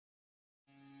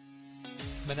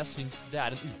men jeg synes det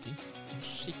en uting. En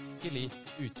skikkelig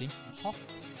uting.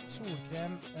 Hatt,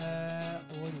 solkrem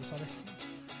og rosa væske.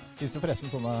 Finnes det forresten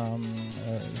sånne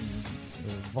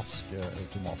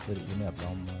vaskeautomater i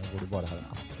Nederland hvor du bare har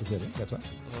en app å kjøre inn, vet du det?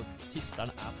 Altså,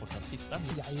 tisteren fortsatt tisteren.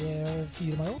 Jeg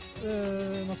fyrer meg opp,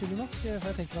 naturlig nok,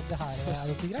 for jeg tenker at det her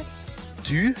jo ikke greit.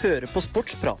 Du hører på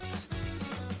Sportsprat,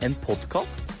 en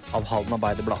podcast av Halden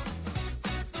Arbeiderblad.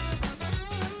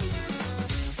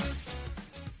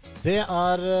 Det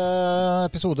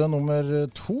episode nummer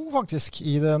 2 faktisk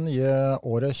i det nye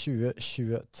året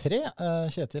 2023.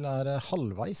 Kjetil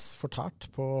halvveis fortært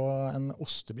på en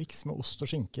ostebliks med ost og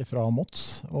skinke fra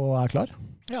Mots og klar.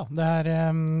 Ja,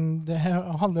 det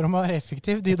handler om å være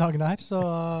effektiv de dagene her, så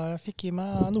jeg fikk i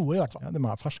meg noe i hvert fall. Ja,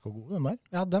 de ferske og gode, den der.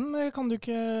 Ja, dem kan du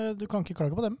kan ikke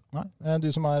klage på dem. Nei, du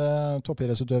som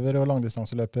toppidrettsutøver og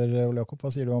langdistanseløper, Ole Jakob,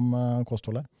 hva sier du om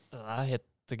kostholdet? Det helt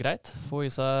greit. Få i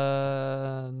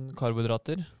seg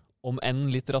karbohydrater, om enn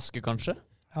litt raske kanskje.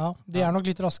 Ja, de nok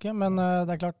litt raske, men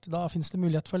det klart, da finnes det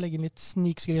mulighet for å legge inn litt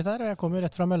snikskryt her, og jeg kommer jo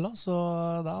rett fra mølla, så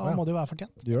da må det jo være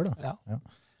fortjent. Du gjør det? Ja. Ja.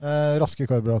 Raske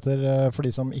karbohydrater, for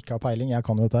de som ikke har peiling, jeg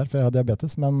kan jo dette her, for jeg har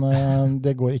diabetes, men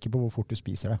det går ikke på hvor fort du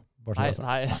spiser det. Nei,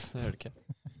 det gjør det ikke.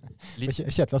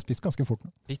 Kjetil har spist ganske fort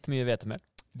nå. Litt mye hvetemel.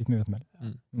 Litt mye hvetemel.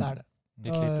 Det det.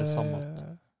 Litt lite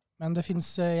sammat. Men det finnes,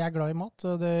 jeg glad i mat,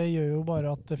 og det gjør jo bare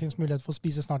at det finnes mulighet for å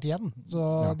spise snart igjen. Så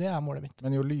det målet mitt.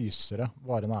 Men jo lysere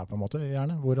varene på en måte,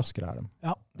 gjerne, hvor raskere de?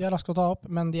 Ja, de raske å ta opp,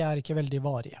 men de ikke veldig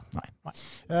varige. Nei.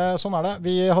 Sånn det.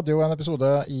 Vi hadde jo en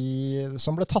episode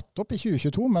som ble tatt opp i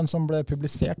 2022, men som ble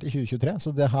publisert i 2023.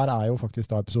 Så det her jo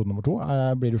faktisk da episode nummer 2.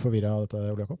 Blir du forvirret av dette,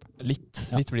 Ole Jakob? Litt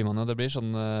blir man jo. Det blir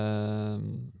sånn...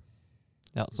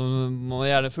 så må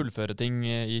jeg gjerne fullføre ting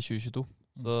i 2022.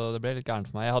 Så det ble litt gærent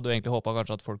for meg. Jeg hadde jo egentlig håpet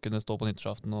kanskje at folk kunne stå på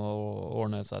nyttårsaften og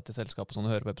ordne seg til selskap og sånn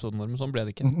og høre på episoden vår, men sånn ble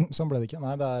det ikke. Sånn ble det ikke.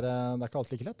 Nei, det ikke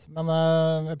alltid like lett. Men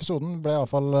episoden ble i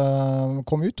hvert fall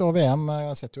kom ut, og VM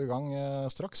setter jo i gang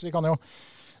straks. Vi kan jo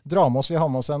dra med oss, vi har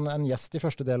med oss en gjest i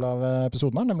første del av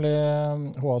episoden her, nemlig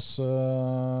HAs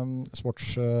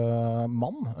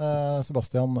sportsmann,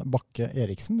 Sebastian Bakke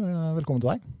Eriksen. Velkommen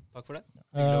til deg. Takk for det.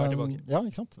 Hyggelig å være tilbake. Ja,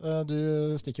 ikke sant? Du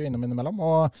stikker jo innom innimellom,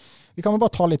 og vi kan jo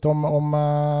bare ta litt om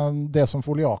det som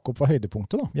for Ole Jakob var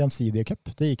høydepunktet da, Gjensidige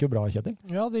Cup. Det gikk jo bra, Kjetil.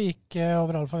 Ja, det gikk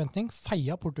over all forventning.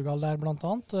 Feia Portugal der blant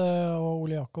annet, og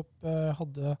Ole Jakob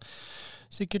hadde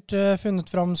sikkert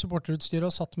funnet fram supporterutstyret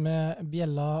og satt med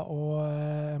bjella og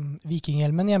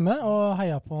vikinghjelmen hjemme og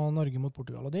heia på Norge mot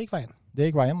Portugal, og det gikk veien. Det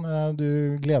gikk veien.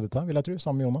 Du gledet deg, vil jeg tro,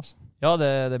 sammen med Jonas. Ja,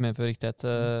 det medfører riktighet.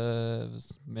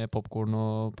 Med popcorn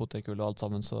og potetgull og alt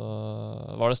sammen, så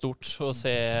var det stort å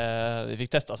se. De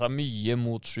fikk testet seg mye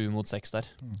mot 7-6 der.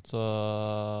 Så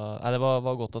det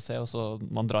var godt å se. Og så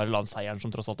man drar i landseieren,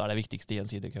 som tross alt det viktigste i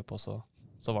Gjensidige Cup, og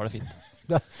så var det fint.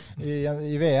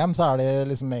 I VM så det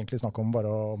liksom egentlig snakk om bare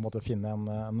å måtte finne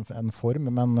en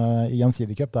form, men i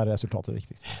Gjensidige Cup resultatet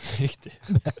viktigst. Riktig.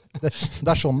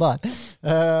 Det sånn det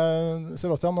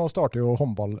Sebastian, nå starter jo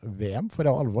håndball-VM for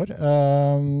alvor.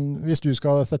 Hvis du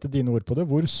skal sette dine ord på det,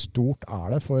 hvor stort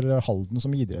det for Halden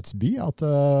som idrettsby at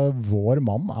vår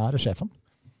mann sjefen?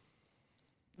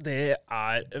 Det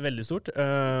veldig stort.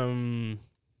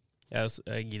 Jeg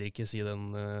gidder ikke si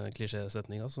den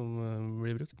klisjésetninga som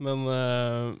blir brukt, men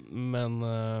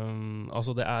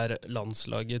altså det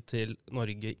landslaget til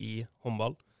Norge i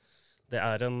håndball. Det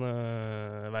en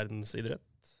verdensidrett,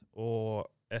 og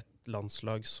et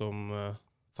landslag som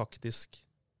faktisk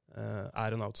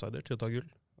en outsider til å ta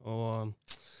gull. Og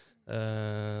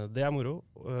det moro,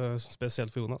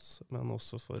 spesielt for Jonas, men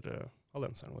også for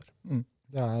hallenseren vår.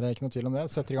 Det ikke noe tvil om det.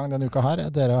 Setter i gang denne uka her.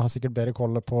 Dere har sikkert bedre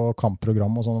koll på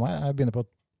kampprogram og sånn. Jeg begynner på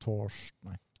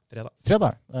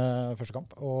fredag, første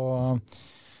kamp. Og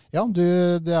ja,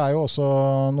 det jo også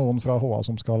noen fra HA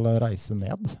som skal reise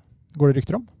ned. Går det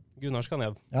rykter om? Gunnar skal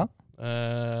ned. Ja.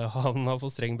 Han har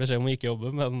fått streng beskjed om å ikke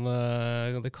jobbe, men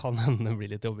det kan hende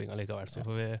bli litt jobbing allikevel. Så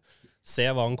får vi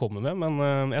se hva han kommer med.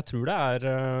 Men jeg tror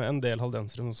det en del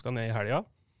haldensere som skal ned i helga.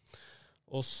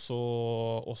 Og så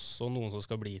også noen som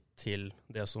skal bli til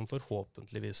det som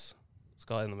forhåpentligvis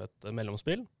skal ende med et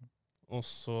mellomspill,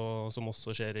 som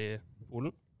også skjer i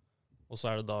Polen. Og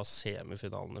så det da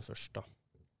semifinalene først, da,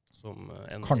 som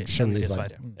ender i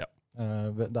Sverige. Ja.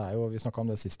 Det jo, vi snakket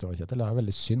om det siste år, Kjetil, det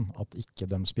veldig synd at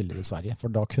ikke de spiller i Sverige,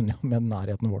 for da kunne jo med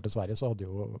nærheten vår til Sverige, så hadde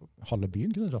jo halve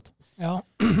byen kunne dratt. Ja,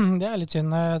 det litt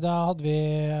synd. Da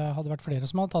hadde vært flere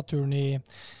som hadde tatt turen i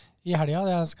helga.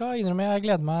 Jeg skal innrømme, jeg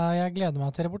gleder meg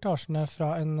til reportasjene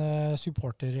fra en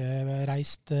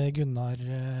supporterreist Gunnar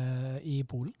i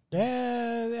Polen.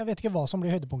 Jeg vet ikke hva som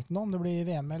blir høydepunkten nå, om det blir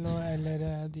VM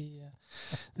eller de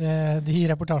de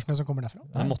reportasjene som kommer derfra.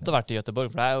 Det måtte vært i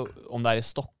Göteborg, for det er jo, om det er i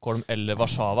Stockholm eller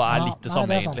Warszawa, er litt det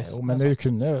samme, egentlig. Jo, men det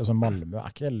kunne, så Malmö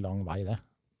er ikke lang vei, det.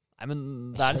 Nei, men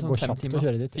det er liksom 5 timer. Å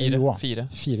kjøre dit. Fire.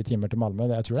 4 timer til Malmö.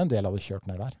 Jeg tror det er en del av det kjørt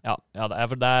ned der. Ja,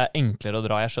 for det er enklere å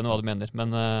dra. Jeg skjønner hva du mener,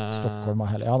 men Stockholm er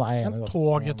heller. Ja, nei, men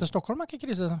toget til Stockholm er ikke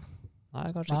krise. Nei,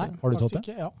 kanskje ikke. Har du tatt det?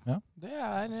 Ikke, ja. Det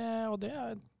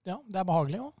er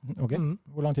behagelig også. Ok.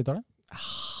 Hvor lang tid tar det?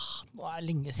 Det er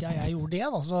lenge siden jeg gjorde det,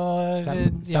 da. Så,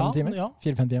 5 timer? Ja.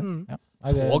 4-5 timer? Ja.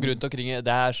 Tog rundt omkring,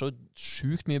 det er så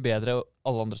sjukt mye bedre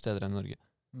alle andre steder enn Norge.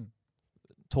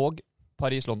 Tog,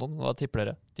 Paris-London, hva tipper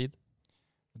dere? Tid?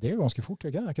 Det er jo ganske fort,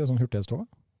 ikke? Er ikke det sånn hurtighetstog?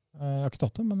 Jeg har ikke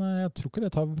tatt det, men jeg tror ikke det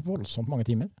tar voldsomt mange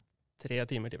timer. 3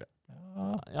 timer, tipper jeg.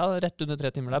 Ja, rett under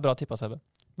 3 timer. Det er bra tippet, Sebbe.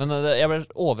 Men jeg ble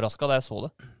overrasket da jeg så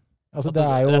det. Altså, det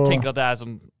er jo... Jeg tenker at det er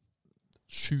som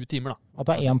 7 timer, da. At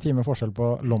det er 1 time forskjell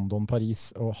på London,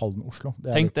 Paris og Halden-Oslo.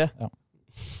 Tenk det. Ja.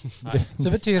 Så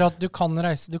det betyr at du kan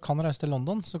reise til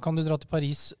London, så kan du dra til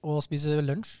Paris og spise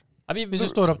lunsj. Hvis du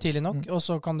står opp tidlig nok, og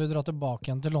så kan du dra tilbake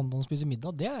igjen til London og spise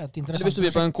middag. Det er et interessant Hvis du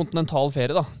vil på en kontinental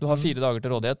ferie, da. Du har 4 dager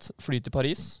til rådighet. Fly til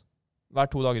Paris. Hver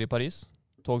 2 dager i Paris.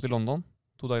 Tog til London.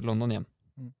 2 dager til London hjem.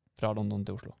 Fra London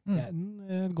til Oslo. Det er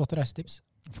et godt reisetips.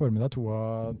 Formiddag 2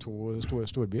 store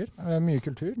storbyer. Mye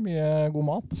kultur, mye god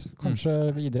mat. Kanskje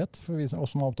idrett, for vi som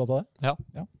er opptatt av det.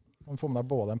 Ja. Man får med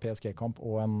deg både en PSG-kamp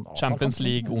og en Champions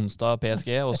League onsdag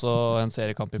PSG, og så en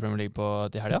seriekamp i Premier League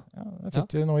til helga. Ja,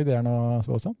 fikk du noen ideer nå,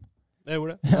 Sebastian? Jeg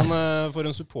gjorde det. Men for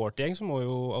en supportgjeng så må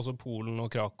jo altså Polen og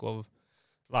Krakow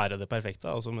være det perfekte.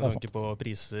 Altså med tanke på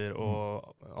priser og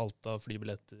alt av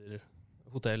flybilletter,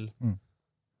 hotell,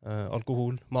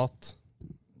 alkohol, mat.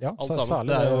 Ja, alt sammen. Særlig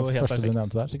det er jo det helt første perfekt. du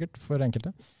nevnte der, sikkert, for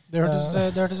enkelte. Det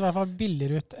hørtes i hvert fall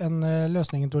billigere ut enn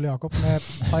løsningen til Ole Jakob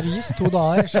med Paris 2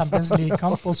 dager, Champions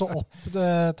League-kamp, og så opp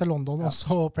til London, og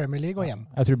så Premier League og hjem.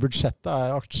 Jeg tror budsjettet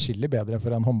er atskillig bedre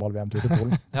for en håndball-VM-tur til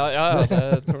Polen. Ja,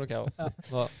 det tror nok jeg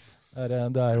også.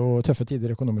 Det er jo tøffe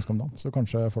tider økonomisk om dagen, så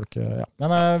kanskje folk... Ja.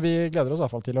 Men vi gleder oss i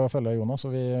hvert fall til å følge Jonas,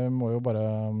 og vi må jo bare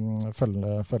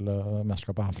følge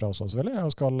mesterskapet herfra også, selvfølgelig.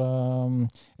 Og skal,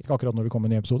 ikke akkurat når det kommer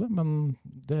en ny episode, men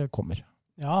det kommer.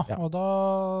 Ja, og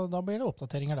da blir det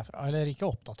oppdateringer derfra. Eller ikke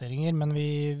oppdateringer, men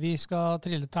vi skal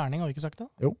trille terning, har vi ikke sagt det?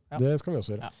 Jo, det skal vi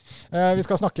også gjøre. Ja. Vi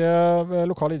skal snakke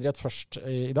lokal idrett først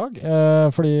i dag,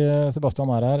 fordi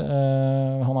Sebastian er her.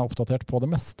 Han er oppdatert på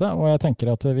det meste, og jeg tenker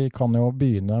at vi kan jo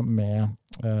begynne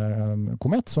med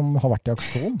Komet, som har vært i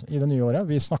aksjon i det nye året.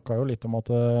 Vi snakket jo litt om at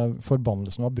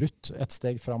forbannelsen var brutt. 1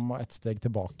 steg fram og 1 steg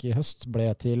tilbake i høst ble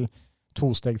til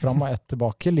 2 steg fram og 1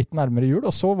 tilbake, litt nærmere jul,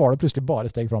 og så var det plutselig bare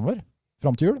steg framover.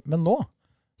 Fram til jul, men nå,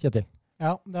 Kjetil.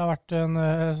 Ja, det har vært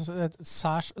et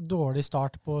særs dårlig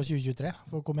start på 2023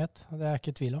 for Komet. Det er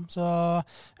ikke tvil om. Så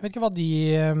jeg vet ikke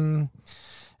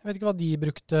hva de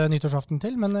brukte nyttårsaften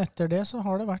til, men etter det så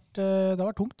har det vært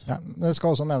tungt. Ja, det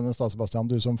skal også nevnes da, Sebastian,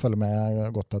 du som følger med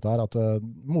godt på dette her, at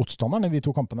motstanderen i de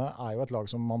 2 kampene er jo et lag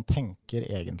som man tenker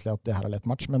egentlig at det her er lett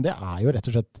match, men det er jo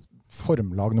rett og slett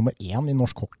formlag nummer 1 i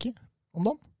norsk hockey om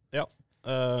dagen. Ja.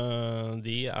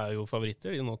 De er jo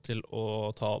favoritter nå til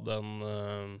å ta den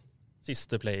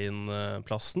siste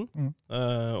play-in-plassen.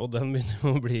 Og den begynner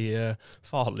jo å bli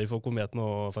farlig for Komet nå,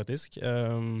 faktisk.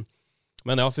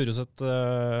 Men ja, Furuset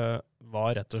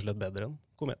var rett og slett bedre enn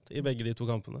Komet i begge de 2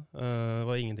 kampene. Det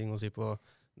var ingenting å si på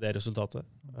det resultatet.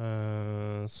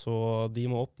 Så de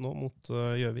må opp nå mot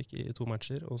Gjøvik i 2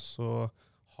 matcher, og så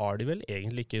har de vel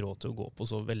egentlig ikke råd til å gå på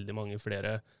så veldig mange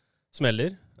flere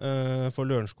smeller, for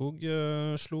Lørenskog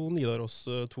slo Nidaros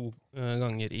 2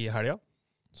 ganger i helga.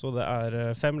 Så det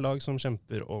er 5 lag som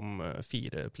kjemper om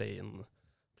 4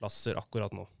 play-in-plasser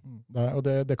akkurat nå.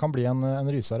 Det kan bli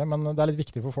en rysere, men det er litt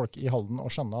viktig for folk i Halden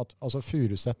å skjønne at altså,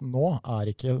 Furuset nå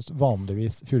er ikke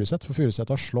vanligvis Furuset, for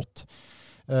Furuset har slått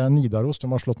Nidaros,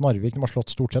 de har slått Narvik, de har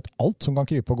slått stort sett alt som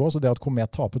kan krype og gå, så det at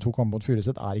Komet taper 2 kamper mot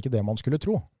Furuset er ikke det man skulle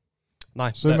tro.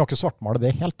 Nei, så vi må ikke svartmale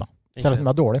det helt da. Selv om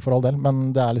det er dårlig for all del,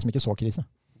 men det er liksom ikke så krise.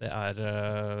 Det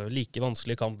er like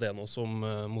vanskelig kamp det nå som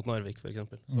mot Narvik, for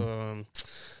eksempel.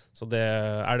 Så det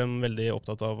er de veldig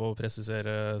opptatt av å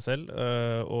presisere selv,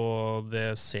 og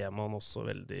det ser man også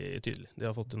veldig tydelig.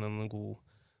 De har fått inn en god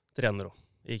trener også,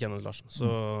 i Kenneth Larsen, så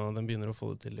den begynner å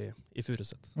få det til i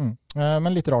Furuset.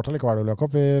 Men litt rart allikevel,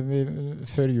 Jakob. Vi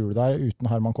før jul der, uten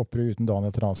Herman Kopperud, uten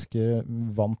Daniel Transki,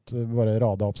 vant bare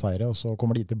rada opp seire, og så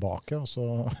kommer de tilbake, og så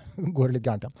går det litt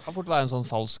gærent igjen. Det kan fort være en sånn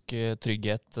falsk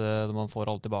trygghet når man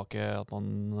får alt tilbake, at man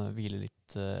hviler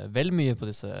litt vel mye på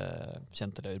disse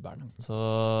kjente laurbærene. Så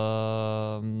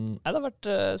det har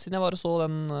vært, siden jeg var og så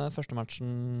den første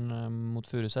matchen mot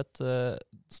Furuset,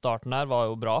 starten der var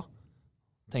jo bra.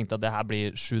 Tenkte at det her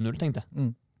blir 7-0, tenkte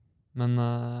jeg. Men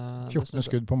 14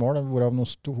 skudd på mål, hvorav noen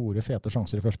store, fete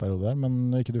sjanser i første periode der,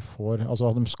 men når ikke du får, altså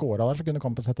hadde de skåret der, så kunne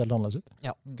kampen sett helt annerledes ut.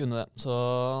 Ja, kunne det. Så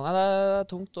nei, det er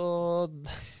tungt, og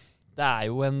det er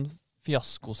jo en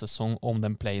fiaskosesong om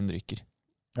den playen ryker.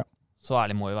 Ja. Så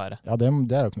ærlig må vi være. Ja, det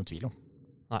er jo ikke noe tvil om.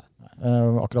 Nei.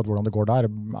 Akkurat hvordan det går der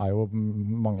er jo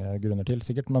mange grunner til,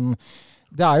 sikkert. Men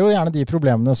det er jo gjerne de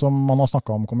problemene som man har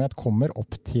snakket om kommer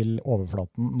opp til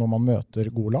overflaten når man møter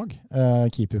gode lag.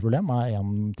 Keeperproblem er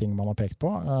en ting man har pekt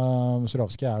på.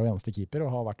 Suravski er jo eneste keeper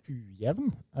og har vært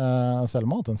ujevn. Selv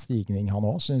om han har hatt en stigning han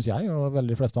også, synes jeg, og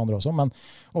veldig de fleste andre også. Men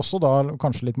også da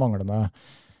kanskje litt manglende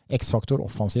X-faktor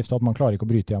offensivt, at man klarer ikke å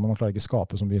bryte igjennom, man klarer ikke å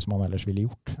skape så mye som man ellers ville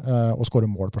gjort, og skåre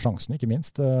mål på sjansen, ikke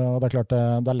minst. Og det er klart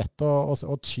det er lett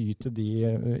å ty til de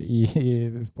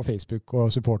på Facebook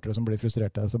og supportere som blir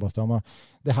frustrerte, Sebastian.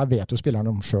 Og det her vet jo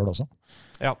spillerne om selv også.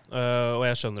 Ja, og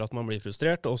jeg skjønner at man blir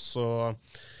frustrert, og så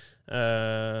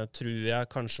tror jeg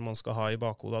kanskje man skal ha i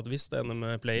bakhodet at hvis det ender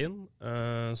med play-in,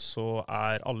 så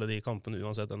er alle de kampene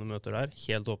uansett hvem de møter der,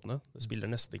 helt åpne. Det spiller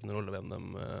nesten ikke noen rolle hvem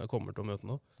de kommer til å møte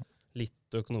nå.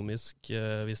 Litt økonomisk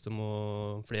hvis det må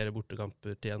flere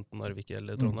bortekamper til enten Narvik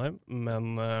eller Trondheim,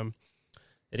 men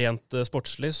rent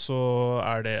sportslig så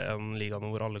er det en liga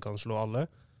hvor alle kan slå alle,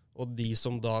 og de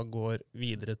som da går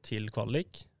videre til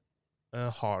kvalik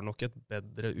har nok et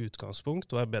bedre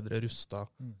utgangspunkt og er bedre rustet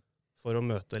for å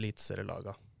møte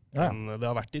eliteserielaga enn det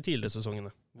har vært i tidligere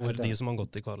sesongene, hvor de som har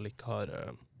gått i kvalik har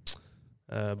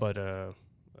bare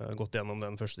gått gjennom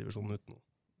den første divisjonen uten noe.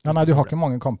 Ja, nei, du har ikke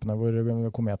mange kampene hvor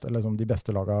Komet, eller de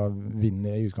beste lagene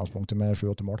vinner i utgangspunktet med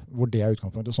 7-8 mål, hvor det er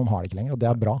utgangspunktet. Sånn har det ikke lenger, og det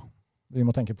er bra. Vi må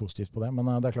tenke positivt på det, men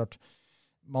det er klart,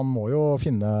 man må jo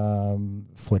finne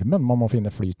formen, man må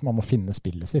finne flyten, man må finne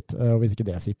spillet sitt, og hvis ikke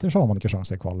det sitter, så har man ikke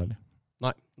sjanse i kval heller.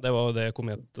 Nei, det var jo det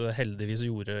Komet heldigvis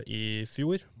gjorde i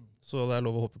fjor, så det er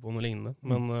lov å håpe på noe lignende,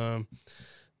 men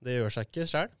det gjør seg ikke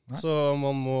selv, så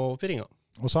man må opp i ringa.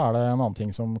 Og så er det en annen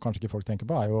ting som kanskje ikke folk tenker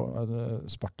på, er jo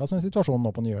Sparta sin situasjon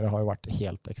nå på nyåret har jo vært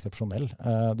helt eksepsjonell.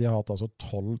 De har hatt altså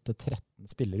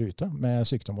 12-13 spillere ute med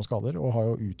sykdom og skader, og har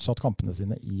jo utsatt kampene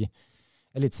sine i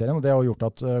elitserien. Og det har gjort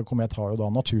at Komet har jo da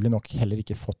naturlig nok heller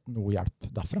ikke fått noe hjelp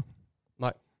derfra.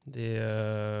 Nei,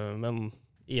 men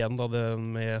igjen da, det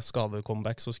med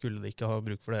skade-comeback så skulle de ikke ha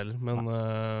bruk for det heller,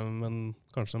 men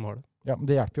kanskje de har det. Ja,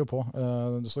 det hjelper jo på.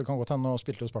 Så det kan godt hende, og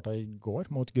spilte jo Sparta i går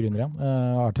mot Grüner igjen.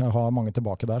 Har mange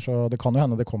tilbake der, så det kan jo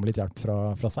hende det kommer litt hjelp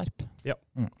fra Serp. Ja,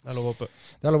 det er lov å håpe.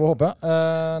 Det er lov å håpe.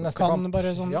 Neste kan kamp.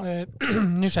 Bare sånn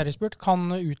nysgjerrig spurt, kan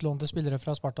utlånte spillere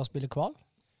fra Sparta spille kval?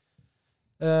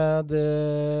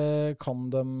 Det kan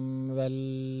de vel...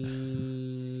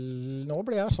 Nå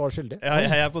ble jeg svar skyldig.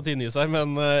 Jeg er på tynn is her,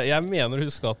 men jeg mener å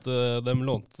huske at de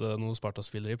lånte noen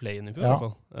Sparta-spillere i play-in i fjor. Ja, I hvert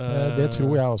fall. Det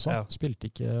tror jeg også. Ja. Spilte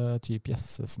ikke typ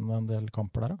Jessesen en del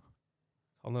kamper der da?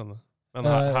 Kan hende. Men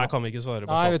her kan vi ikke svare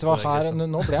på. Nei, vet du hva,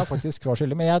 nå ble jeg faktisk svar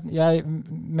skyldig. Men jeg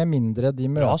med mindre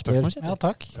de møter... Ja,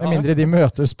 takk. Med mindre de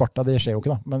møter Sparta, det skjer jo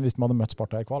ikke da. Men hvis de hadde møtt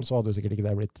Sparta i kval, så hadde jo sikkert ikke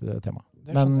det blitt tema.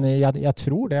 Men jeg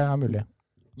tror det er mulig.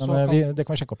 Men det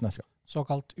kan vi sjekke opp neste gang.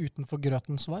 Såkalt utenfor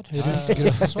grøten-svar.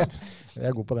 Grøten-svar. Vi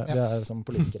er gode på det. Vi er som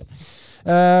politikere.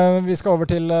 Vi skal over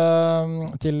til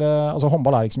altså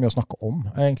håndball er ikke så mye å snakke om,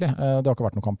 egentlig. Det har ikke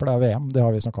vært noen kamper, det er VM, det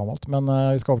har vi snakket om alt. Men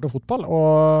vi skal over til fotball,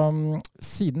 og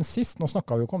siden sist, nå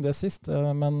snakket vi jo ikke om det sist,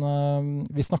 men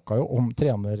vi snakket jo om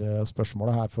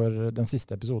trenerspørsmålet her for den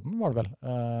siste episoden, var det vel,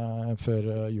 før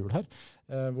jul her.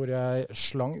 Hvor jeg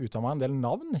slang ut av meg en del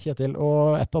navn, Kjetil,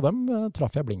 og et av dem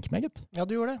traff jeg blink meget. Ja,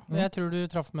 du gjorde det. Jeg tror du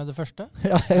traff med det første.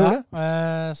 Ja, jeg gjorde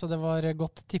det. Så det var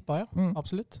godt tippet, ja.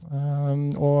 Absolutt.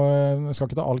 Og jeg skal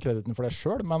ikke ta all krediten for det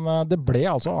selv, men det ble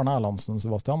altså Arne Erlandsen,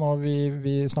 Sebastian, og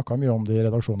vi snakket mye om det i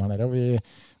redaksjonen her nede, og vi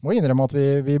må innrømme at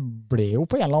vi ble jo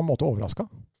på en eller annen måte overrasket.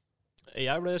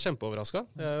 Jeg ble kjempeoverrasket.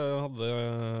 Jeg hadde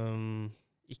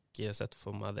ikke sett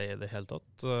for meg det i det hele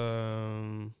tatt.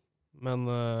 Men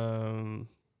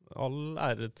all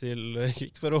ære til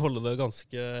Kvikk for å holde det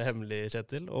ganske hemmelig,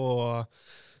 Kjetil, og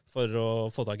for å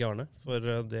få tak i Arne, for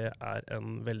det er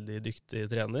en veldig dyktig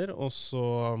trener, og så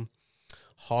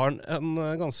har han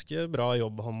en ganske bra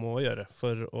jobb han må gjøre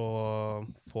for å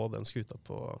få den skuta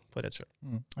på rett kjøl.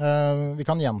 Vi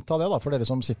kan gjenta det da, for dere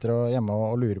som sitter hjemme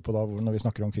og lurer på da, når vi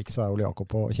snakker om Kvikk, så er Ole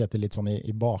Jakob og Kjetil litt sånn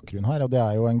i bakgrunn her, og det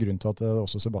er jo en grunn til at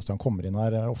også Sebastian kommer inn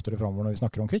her oftere fremover når vi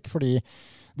snakker om Kvikk, fordi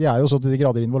de er jo så til de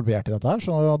grader involvert i dette her,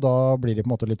 så da blir de på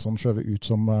en måte litt sånn skjøvet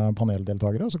ut som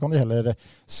paneldeltagere, og så kan de heller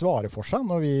svare for seg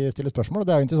når vi stiller spørsmål, og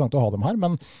det er jo interessant å ha dem her,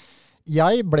 men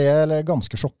jeg ble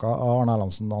ganske sjokket av Arne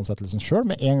Erlandsen-ansettelsen selv.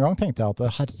 Med en gang tenkte jeg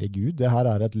at herregud, det her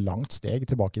er et langt steg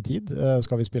tilbake i tid.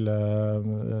 Skal vi spille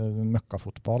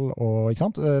møkkafotball og ikke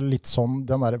sant? Litt sånn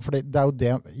den der, for det er jo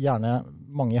det gjerne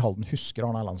mange i Halden husker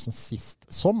Arne Erlandsen sist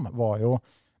som, var jo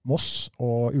Moss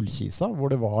og Ullkisa, hvor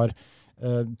det var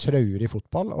trauer i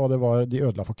fotball, og det var de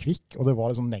ødela for Kvikk, og det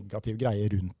var liksom negativ greie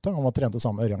rundt det. Han var trent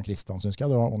sammen med Ørjan Kristiansen, husker jeg.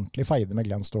 Det var ordentlig feide med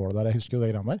Glenn Ståle der, jeg husker jo det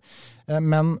greiene der.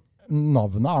 Men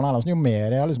navnet Arne Erlandsen, jo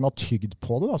mer jeg liksom har tygd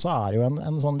på det, da, så er det jo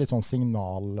en sånn litt sånn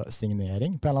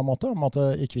signalsignering på en eller annen måte, om at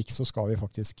i Kvikk så skal vi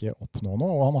faktisk oppnå noe,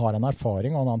 og han har en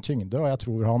erfaring og han har en tyngde, og jeg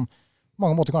tror han på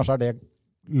mange måter kanskje er det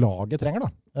laget trenger da.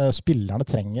 Spillerne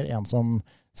trenger en som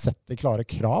setter klare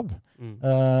krav.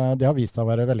 Det har vist seg å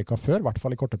være vellykket før, i hvert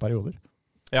fall i korte perioder.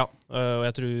 Ja, og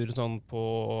jeg tror sånn på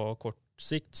kort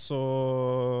sikt så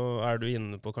er du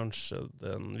inne på kanskje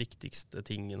den viktigste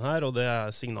tingen her, og det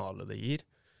er signalet det gir.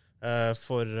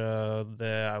 For det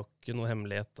er jo ikke noe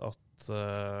hemmelighet at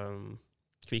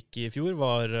Kvikk i fjor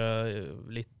var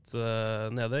litt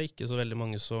nede. Ikke så veldig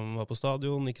mange som var på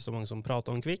stadion, ikke så mange som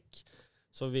pratet om Kvikk.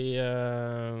 Så jeg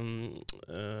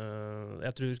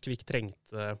tror Kvikk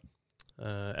trengte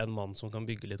en mann som kan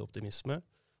bygge litt optimisme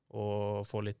og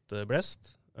få litt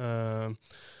blest.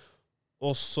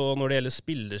 Også når det gjelder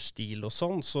spillerstil og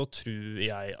sånn, så tror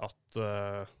jeg at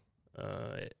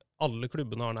alle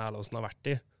klubbene Arne Erlandsen har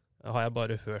vært i, har jeg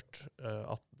bare hørt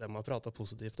at de har pratet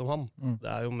positivt om han.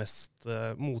 Det er jo mest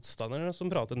motstanderne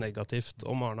som prater negativt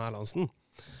om Arne Erlandsen.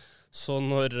 Så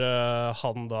når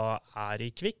han da er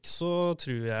i Kvikk, så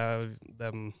tror jeg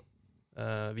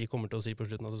vi kommer til å si på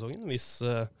slutten av sesongen, hvis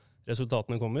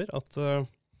resultatene kommer, at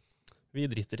vi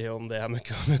driter i om det er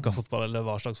møkka-fotball eller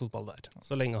hva slags fotball det er,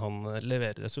 så lenge han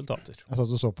leverer resultater. Jeg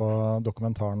satt og så på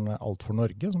dokumentaren Alt for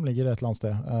Norge, som ligger et eller annet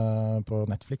sted på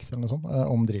Netflix eller noe sånt,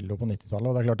 om Drillo på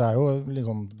 90-tallet. Og det er klart, det er jo litt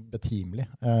sånn betimelig.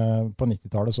 På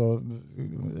 90-tallet så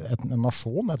en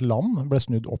nasjon, et land, ble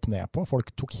snudd opp ned på.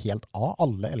 Folk tok helt av.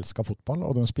 Alle elsket fotball,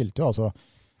 og de spilte jo altså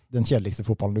den kjedeligste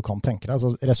fotballen du kan tenke deg.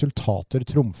 Så resultater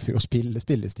trumfer jo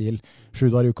spillestil 7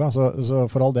 dager i uka, så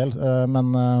for all del.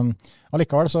 Men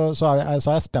allikevel så er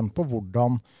jeg spent på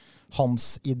hvordan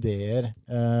hans ideer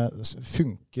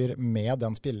funker med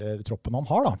den spillertroppen han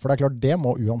har. Da. For det er klart, det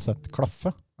må uansett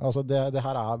klaffe. Altså det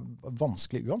her er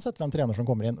vanskelig uansett hvem trener som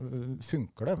kommer inn.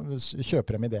 Funker det?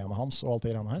 Kjøper de ideene hans og alt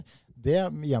det greiene her? Det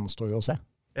gjenstår jo å se.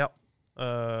 Ja.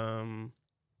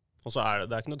 Og så er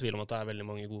det er ikke noe tvil om at det er veldig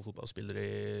mange gode fotballspillere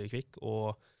i Kvikk,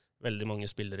 og veldig mange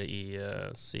spillere i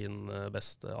sin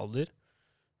beste alder.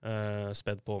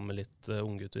 Spedd på med litt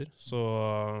unggutter. Så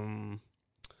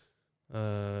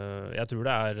jeg tror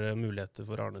det er muligheter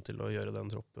for Arne til å gjøre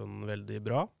den troppen veldig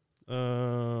bra.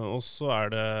 Og så er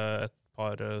det et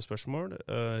par spørsmål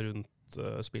rundt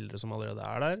spillere som allerede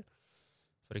er der.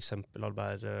 For eksempel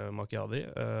Albert Makiadi,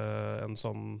 en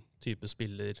sånn type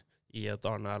spiller i et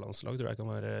Arne Erlandslag tror jeg kan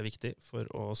være viktig for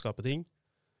å skape ting.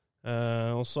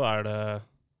 Og så er det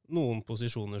noen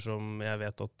posisjoner som jeg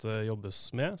vet at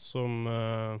jobbes med, som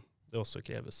det også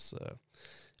kreves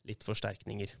litt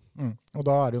forsterkninger. Og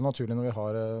da er det jo naturlig når vi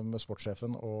har med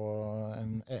sportssjefen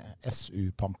og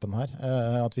SU-pampen her,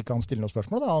 at vi kan stille noen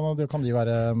spørsmål. Da kan de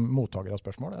være mottakere av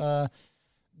spørsmål.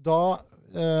 Da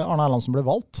Arne Erlandsen ble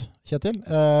valgt, Kjetil,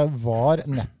 var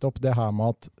nettopp det her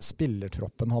med at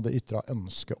spillertroppen hadde ytret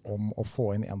ønske om å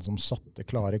få inn en som satte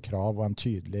klare krav og en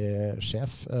tydelig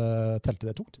sjef. Telte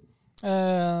det tungt?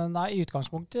 Nei, i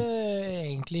utgangspunktet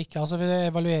egentlig ikke. Altså,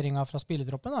 evalueringen fra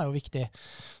spillertroppen er jo viktig,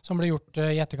 som ble gjort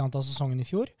i etterkant av sesongen i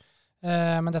fjor.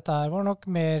 Men dette her var nok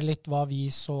mer litt hva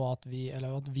vi så at vi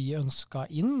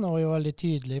ønsket inn, og jo veldig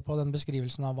tydelig på den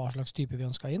beskrivelsen av hva slags type vi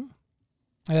ønsket inn.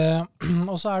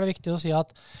 Og så er det viktig å si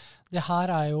at det her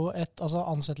er jo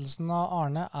ansettelsen av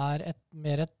Arne er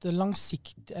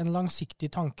en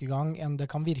langsiktig tankegang enn det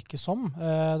kan virke som.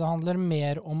 Det handler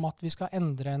mer om at vi skal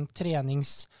endre en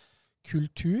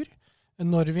treningskultur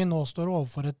når vi nå står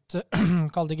overfor et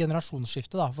kall det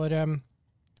generasjonsskifte. Da. For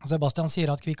Sebastian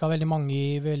sier at Kvikk har veldig mange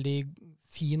i veldig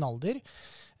fin alder.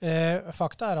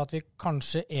 Fakta er at vi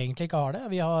kanskje egentlig ikke har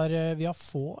det. Vi har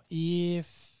få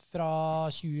fra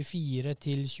 24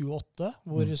 til 28,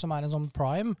 som er en sånn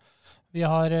prime. Vi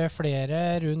har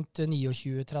flere rundt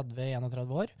 29, 30,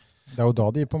 31 år. Det er jo da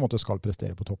de på en måte skal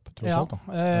prestere på topp, tross alt.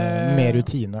 Med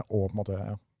rutine og på en måte,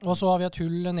 ja. Og så har vi et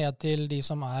hull ned til de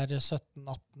som er 17,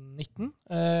 18, 19.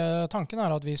 Tanken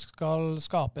er at vi skal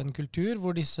skape en kultur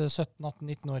hvor disse 17, 18,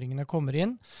 19-åringene kommer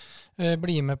inn,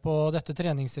 blir med på dette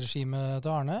treningsregimet til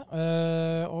Arne,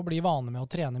 og blir vane med å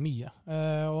trene mye.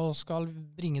 Og skal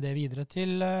bringe det videre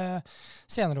til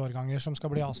senere årganger som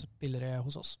skal bli A-spillere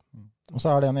hos oss. Og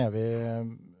så er det en evig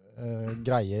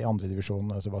greie i andre divisjon,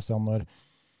 Sebastian, når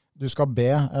du skal be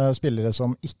spillere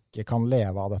som ikke kan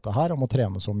leve av dette her, om å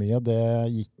trene så mye. Det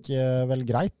gikk vel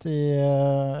greit i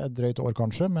et drøyt år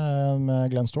kanskje med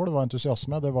Glenn Ståhl. Det var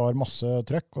entusiasme, det var masse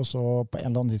trøkk, og så på en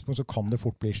eller annen tidspunkt så kan det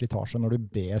fort bli slitasje når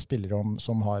du ber spillere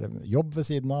som har jobb ved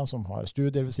siden av, som har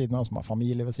studier ved siden av, som har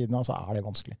familie ved siden av, så er det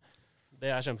vanskelig. Det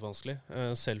er kjempevanskelig,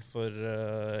 selv for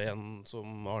en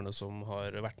som Arne som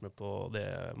har vært med på det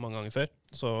mange ganger før,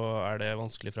 så er det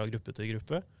vanskelig fra gruppe til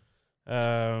gruppe.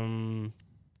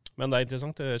 Men det er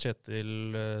interessant det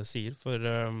Kjetil sier, for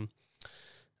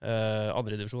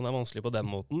andre divisjon er vanskelig på den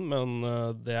måten, men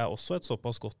det er også et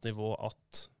såpass godt nivå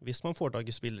at hvis man får tak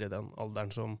i spillere i den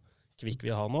alderen som Kvikk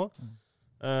vil ha nå,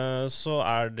 så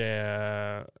er det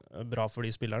bra for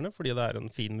de spillerne, fordi det er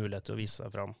en fin mulighet til å vise seg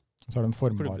fram. Så er de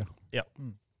formbare. Ja,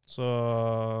 så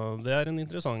det er en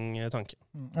interessant tanke.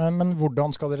 Men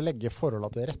hvordan skal dere legge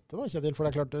forholdene til rette da, Kjetil? For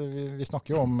det er klart, vi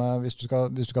snakker jo om hvis du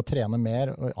skal trene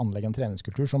mer og anlegge en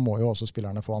treningskultur, så må jo også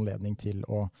spillerne få anledning til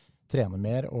å trene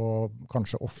mer og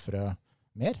kanskje offre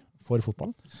mer for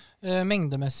fotballen.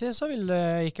 Mengdemessig så vil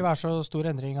det ikke være så stor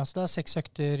endring. Altså det er 6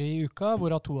 økter i uka,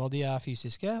 hvorav 2 av de er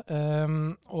fysiske.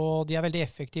 Og de er veldig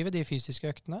effektive, de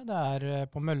fysiske øktene. Det er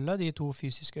på mølle, de 2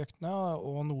 fysiske øktene,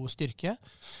 og noe styrke.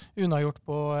 Unnagjort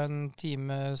på en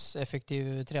times effektiv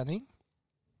trening.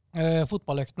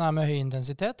 Fotballøktene er med høy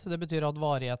intensitet. Det betyr at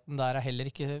varigheten der er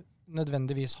heller ikke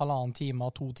nødvendigvis 1,5 time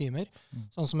av 2 timer.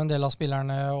 Sånn som en del av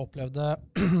spillerne opplevde,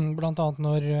 blant annet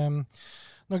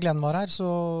når Glenn var her,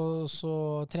 så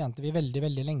trente vi veldig,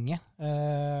 veldig lenge,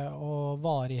 og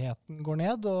varigheten går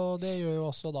ned, og det gjør jo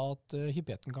også da at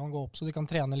hyppigheten kan gå opp, så de kan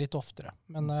trene litt oftere.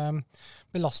 Men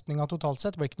belastningen totalt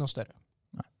sett blir ikke noe større.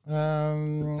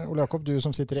 Ole Jakob, du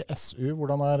som sitter i SU,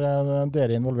 hvordan er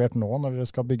dere involvert nå når dere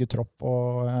skal bygge tropp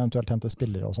og eventuelt hente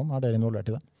spillere og sånn? Er dere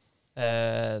involvert i det?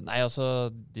 Nei,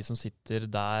 altså de som sitter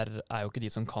der er jo ikke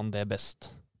de som kan det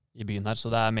best i byen her, så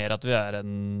det er mer at vi er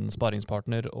en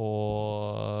sparingspartner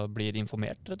og blir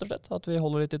informert, rett og slett. At vi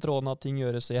holder litt i tråden, at ting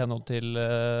gjøres i henhold til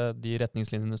de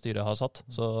retningslinjene styret har satt.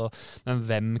 Men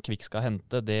hvem Kvikk skal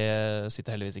hente, det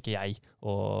sitter heldigvis ikke jeg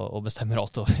og bestemmer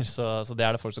alt over. Så det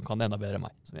er det folk som kan det enda bedre enn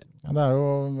meg. Ja, det er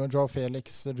jo Joe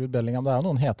Felix, Jude Bellingham, det er jo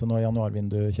noen hete nå i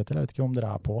januarvinduet, Kjetil. Jeg vet ikke om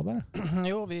dere er på der?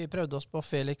 Jo, vi prøvde oss på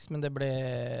Felix, men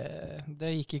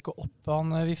det gikk ikke opp.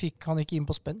 Han gikk inn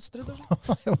på spenst, rett og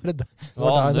slett.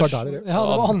 Det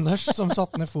var Anders som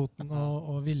satt ned foten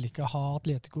og ville ikke ha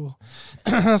Atletico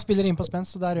spiller inn på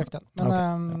spenst, så der røk den.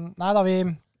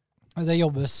 Men det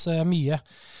jobbes mye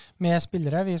med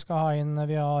spillere. Vi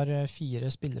har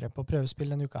 4 spillere på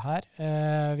prøvespill denne uka her.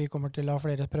 Vi kommer til å ha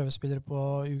flere prøvespillere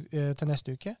til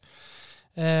neste uke.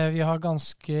 Vi har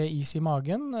ganske is i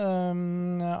magen.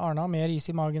 Arne har mer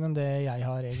is i magen enn det jeg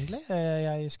har egentlig.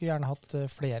 Jeg skulle gjerne hatt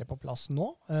flere på plass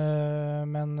nå,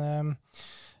 men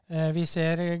vi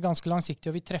ser ganske langsiktig,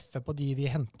 og vi treffer på de vi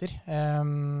henter.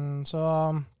 Så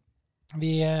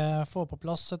vi får på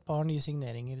plass et par nye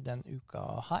signeringer den uka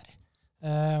her.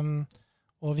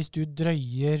 Og hvis du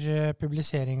drøyer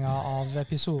publiseringen av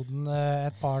episoden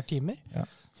et par timer,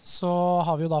 så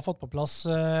har vi jo da fått på plass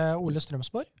Ole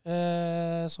Strømsborg,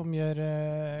 som gjør,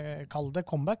 kall det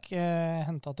comeback,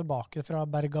 hentet tilbake fra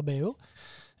Bergabeo,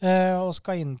 og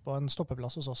skal inn på en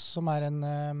stoppeplass hos oss, som er en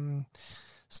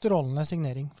strålende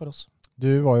signering for oss. Du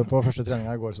var jo på første trening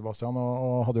i går, Sebastian,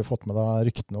 og hadde jo fått med deg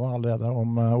ryktene allerede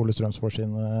om Ole Strømsborg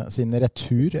sin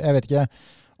retur. Jeg vet ikke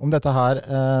om dette her,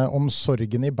 om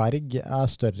sorgen i Berg er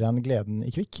større enn gleden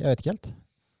i Kvikk. Jeg vet ikke helt.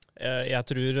 Jeg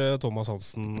tror Thomas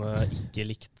Hansen ikke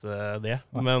likte det,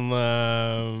 men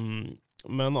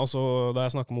altså, da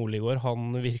jeg snakket med Ole i går, han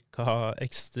virket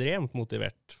ekstremt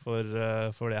motivert for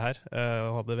det her,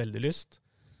 og hadde veldig lyst.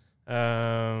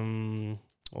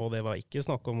 Og det var ikke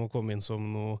snakk om å komme inn som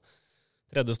noe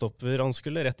tredjestopper. Han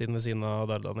skulle rett inn ved siden av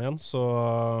Dardan igjen, så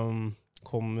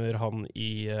kommer han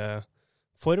i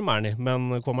form,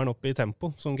 men kommer han opp i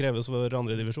tempo som kreves for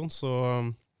andre divisjon,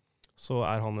 så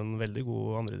er han en veldig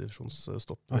god andre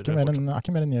divisjonsstopper. Er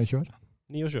ikke mer enn 29 år.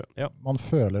 29, ja. Man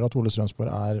føler at Ole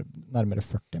Strømsborg er nærmere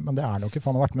 40, men det er han jo ikke,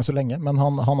 for han har vært med så lenge. Men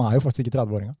han er jo faktisk ikke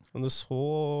 30-åringer. Men det så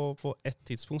på et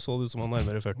tidspunkt så det ut som han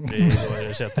nærmere 40 i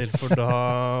år, Kjetil, for da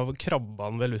krabba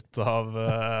han vel ut av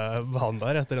banen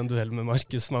der etter en duell med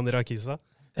Markus Mandirakisa.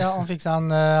 Ja, han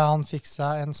fikk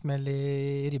seg en smell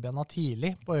i ribbena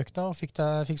tidlig på økta, og fikk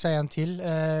seg en til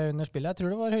under spillet. Jeg tror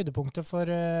det var høydepunktet for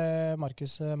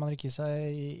Markus Mandirakisa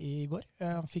i går.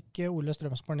 Han fikk Ole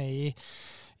Strømsborg ned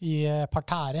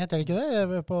parterre, heter det ikke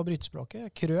det, på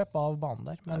brytespråket. Krøp av banen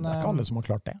der. Men, det ikke alle som har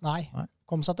klart det. Nei.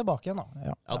 Kom seg tilbake igjen da.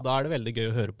 Ja, da det veldig gøy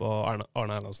å høre på Arne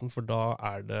Erlandsen, for da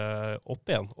det opp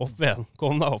igjen.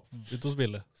 Kom deg opp, ut og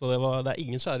spille. Så det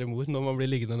ingen kjære mor når man blir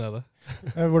liggende nede.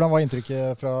 Hvordan var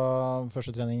inntrykket fra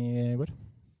første trening i går?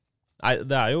 Nei,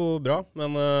 det jo bra,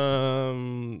 men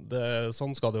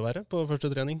sånn skal det jo være på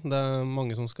første trening. Det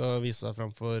mange som skal vise seg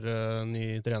frem for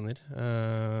ny trener.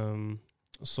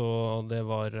 Så det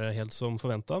var helt som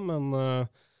forventet, men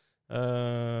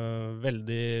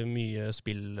veldig mye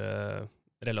spill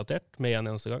relatert med en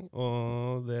eneste gang,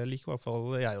 og det liker i hvert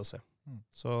fall jeg å se.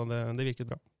 Så det virket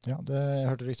bra. Ja, jeg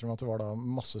hørte rykter om at det var da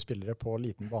masse spillere på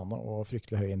liten bane og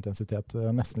fryktelig høy intensitet,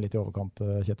 nesten litt i overkant,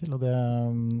 Kjetil, og det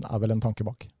vel en tanke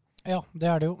bak. Ja, det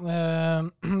det jo.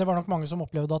 Det var nok mange som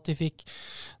opplevde at de fikk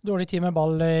dårlig tid med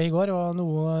ball i går, og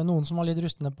noen som var litt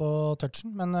rustne på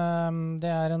touchen, men det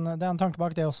en tanke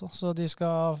bak det også, så de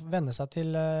skal venne seg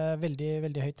til veldig,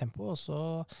 veldig høyt tempo, og så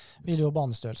vil jo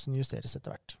banestørrelsen justeres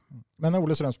etter hvert. Men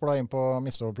Ole Strømsborg inn på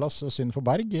mistoverplass, synd for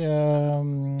Berg.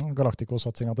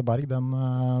 Galacticos-satsingen til Berg,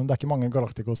 det ikke mange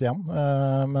Galacticos igjen,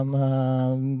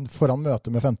 men foran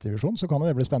møte med 5. divisjon, så kan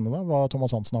det bli spennende hva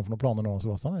Thomas Hansen har for noen planer nå,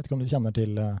 Sebastian. Jeg vet ikke om du kjenner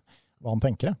til hva han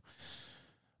tenker.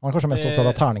 Han kanskje mest opptatt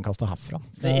av terningkastet herfra.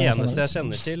 Det eneste jeg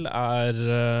kjenner til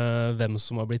hvem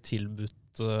som har blitt tilbudt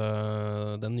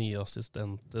den nye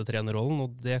assistenttrenerrollen,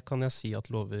 og det kan jeg si at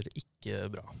lover ikke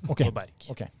bra på Berg.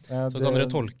 Så kan dere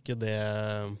tolke det...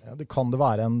 Ja, kan det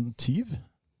være en tyv?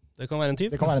 Det kan være en tyv.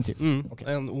 Det kan være en tyv.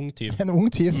 En ung tyv. En ung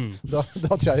tyv. Da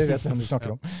tror jeg vi vet hvem vi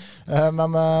snakker om. Men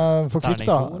for Kvikk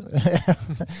da,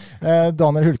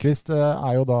 Daniel Hultqvist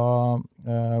jo da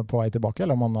på vei tilbake,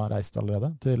 eller om han har reist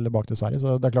allerede tilbake til Sverige,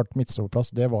 så det klart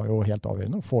midtstopperplass, det var jo helt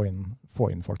avgjørende å få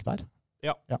inn folk der.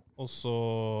 Ja, og så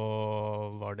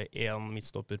var det en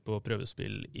midtstopper på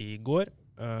prøvespill i går,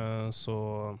 så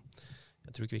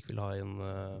jeg tror ikke vi vil ha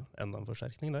enda en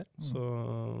forsterkning der, så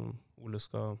Ole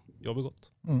skal jobbe godt.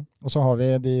 Og så har vi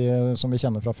de som vi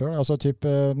kjenner fra før, altså typ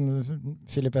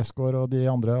Filip Esgaard og de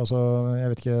andre, altså jeg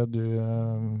vet ikke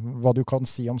hva du kan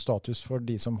si om status for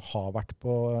de som har vært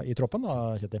i troppen da,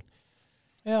 Kjetil?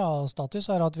 Ja, status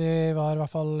at vi var i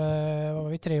hvert fall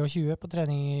 23 på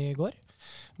trening i går,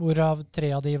 hvorav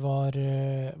 3 av de var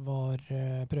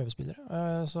prøvespillere.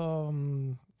 Så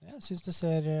jeg synes det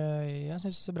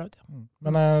ser bra ut, ja.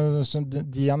 Men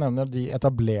de jeg nevner, de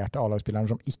etablerte A-lagsspillerne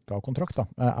som ikke har kontrakt, da,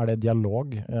 det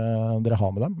dialog dere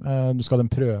har med dem? Skal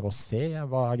de prøve å se?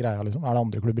 Hva greia, liksom? Det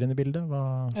andre klubber inne i bildet?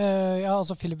 Ja,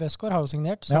 altså Filip Esgaard har jo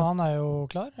signert, så han jo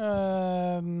klar.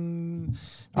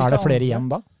 Det flere igjen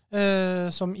da?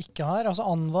 Som ikke har. Altså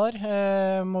Anwar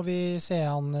må vi se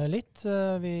han litt.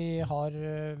 Vi har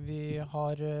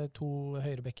 2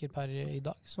 høyrebekker per i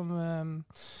dag, som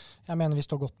jeg mener vi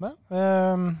står godt med.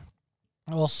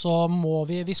 Og så må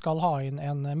vi skal ha inn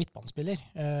en midtbanespiller,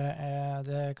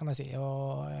 det kan jeg si,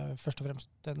 og først og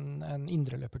fremst en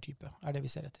indreløpertype det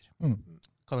vi ser etter.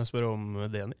 Kan jeg spørre om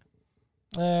Deni?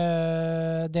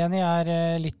 Deni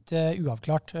litt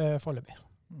uavklart foreløpig.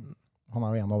 Han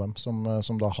jo en av dem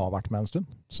som da har vært med en stund.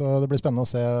 Så det blir spennende å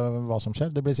se hva som skjer.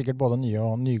 Det blir sikkert både nye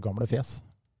og nygamle fjes.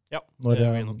 Ja,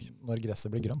 når gresset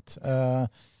blir grønt.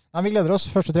 Vi gleder oss.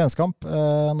 Første treningskamp,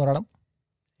 når den?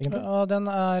 Egentlig? Ja, den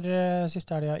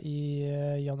siste helga i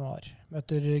januar.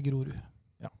 Møter Grorud.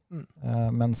 Ja.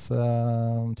 Mens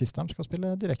Tisteren skal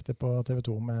spille direkte på TV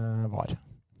 2 med VAR.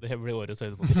 Det blir årets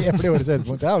høydepunkt. Det blir årets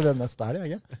høydepunkt. Det allerede neste helg,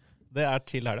 ikke? Det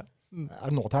til helga.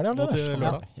 Det nå til helga? Nå til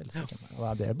lørdag. Ja,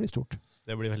 det blir stort.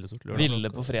 Det blir veldig stort.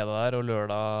 Ville på fredag der, og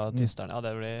lørdag Tisteren. Ja,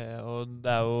 og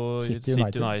det jo City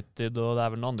United, og det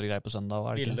vel noen andre greier på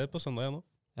søndag. Ville på søndag igjen nå.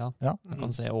 Ja, jeg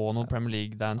kan se. Og noe Premier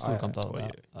League, det en storkamp.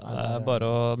 Det bare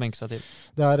å menke seg til.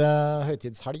 Det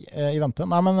høytidshelg i vente.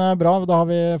 Nei, men bra. Da har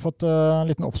vi fått en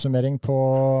liten oppsummering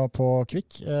på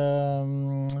Kvikk. Det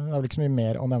vel ikke så mye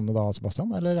mer å nevne da,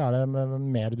 Sebastian? Eller det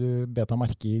mer du bet av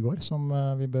merke i går, som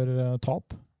vi bør ta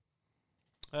opp?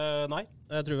 Nei,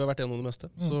 jeg tror vi har vært gjennom det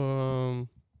meste. Så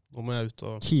nå må jeg ut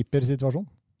og... Keeper-situasjon?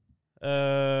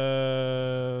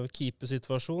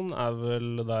 Keeper-situasjon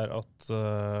vel der at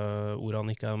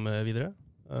Oran ikke med videre,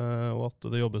 og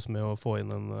at det jobbes med å få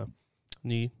inn en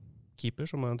ny keeper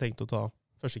som har tenkt å ta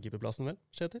første keeperplassen, vel,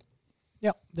 Kjetil?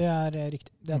 Ja, det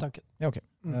riktig. Det tanken. Ja, ok.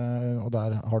 Og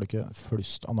der har du ikke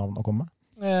flust av navn å komme med?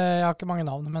 Jeg har ikke mange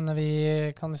navn, men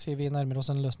vi kan si vi nærmer oss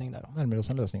en løsning der også. Nærmer oss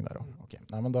en løsning der også. Ok.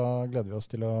 Nei, men da gleder vi oss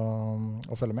til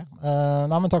å følge med.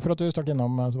 Nei, men takk for at du stakk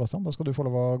innom, Sebastian. Da skal du få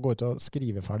lov å gå ut og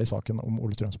skrive ferdig saken om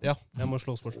Ole Strømsborg. Ja, jeg må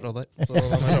slå Sportsprat der. Så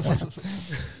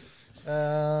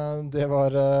Det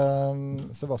var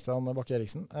Sebastian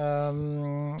Bakke-Eriksen.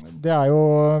 Det jo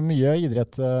mye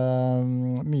idrett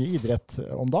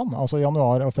om dagen. Altså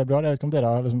januar og februar. Jeg vet ikke om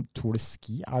dere har liksom Tour de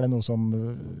Ski. Det noe som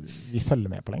vi følger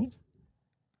med på lenger?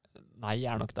 Nei,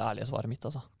 nok det ærlige svaret mitt,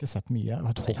 altså. Ikke sett mye.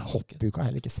 Hoppuka har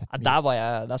heller ikke sett mye.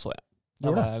 Der så jeg.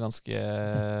 Der var jeg ganske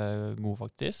god,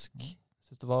 faktisk.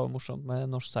 Synes det var morsomt med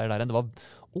norsk seier der. Det var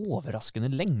overraskende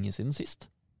lenge siden sist.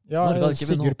 Ja,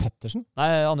 Sigurd Pettersen? Nei,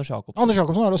 Anders Jakobsen. Anders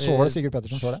Jakobsen har så var det Sigurd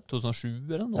Pettersen før det.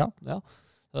 2007 eller noe. Ja.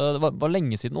 Det var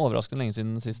lenge siden, overraskende lenge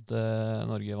siden sist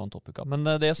Norge vant toppuka. Men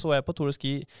det så jeg på Tour de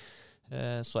Ski,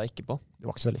 så jeg ikke på. Det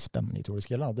var ikke så veldig spennende i Tour de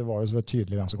Ski, da. Det var jo så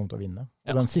tydelig hvem som kom til å vinne.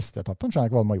 Og den siste etappen skjønner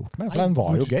jeg ikke hva de har gjort med, for den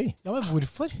var jo gøy. Ja, men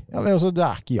hvorfor? Ja, men altså, det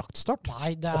ikke jaktstart.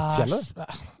 Nei, det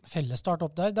fellesstart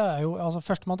opp der. Det jo, altså,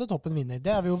 førstemann til toppen vinner.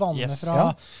 Det vi jo vant med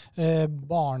fra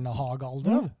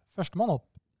barnehagealder av. Førstemann opp.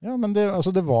 Ja, men det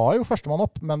var jo førstemann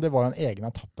opp, men det var jo en egen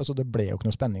etappe, så det ble jo ikke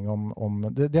noe spenning om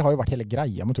det har jo vært hele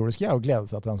greia med Tour de Ski, å glede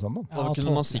seg til den søndagen. Ja, da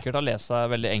kunne man sikkert ha lest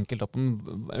seg veldig enkelt opp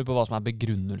på hva som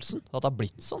begrunnelsen, at det har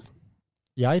blitt sånn.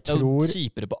 Jeg tror,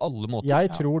 kjipere på alle måter. Jeg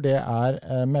tror det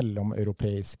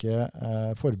mellomeuropeiske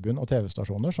forbund og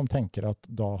TV-stasjoner som tenker at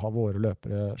da har våre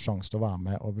løpere sjanse til å være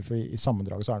med, og for i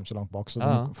sammendraget så de så langt bak, så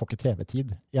de får ikke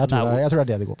TV-tid. Jeg tror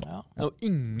det det går på. Ja. Det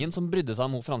var ingen som brydde seg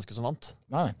om hvor franske som vant.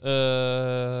 Nei.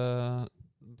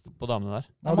 På damene der.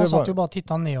 Ja, man satt jo bare og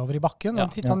tittet nedover i bakken, og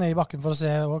tittet ned i bakken for å se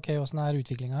hvordan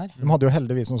utviklingen her. De hadde jo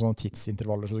heldigvis noen sånne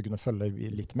tidsintervaller så du kunne følge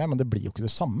litt med, men det blir jo ikke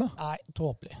det samme. Nei,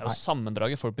 tåpelig. Det jo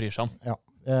sammendraget folk bryr seg om. Ja,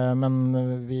 men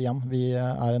vi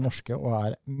norske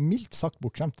og mildt sagt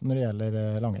bortskjemt når det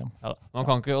gjelder langrenn. Ja, man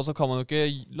kan ikke, og så kan man jo ikke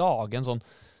lage en sånn,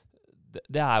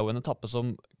 det jo en etappe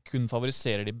som kun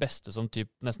favoriserer de beste som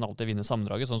nesten alltid vinner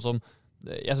sammendraget, sånn som,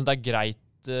 jeg synes det greit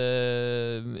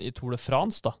i Tour de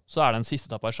France, da, så det en siste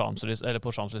etappe på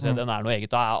Champs-Élysées, den noe eget,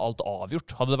 da alt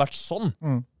avgjort. Hadde det vært sånn,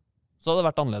 så hadde det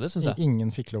vært annerledes, synes jeg. Ingen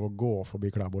fikk lov å gå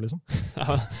forbi Klæbo, liksom.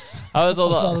 Så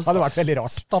hadde vært veldig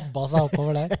rart. Stabba seg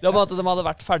oppover der. Ja, men at de hadde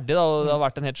vært ferdige, da, og det hadde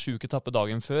vært en helt syk etappe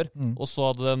dagen før, og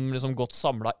så hadde de liksom gått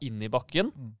samlet inn i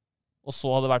bakken, og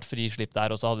så hadde det vært fri slipp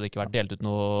der, og så hadde det ikke vært delt ut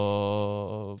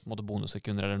noe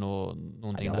bonussekunder eller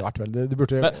noen ting der. Det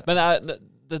burde... Men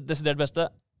det desidert beste,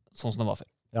 sånn som det var før.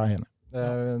 Jeg enig.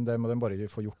 Det må de bare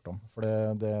få gjort om, for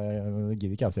det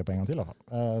gidder ikke jeg se på en gang til.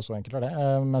 Så enkelt det.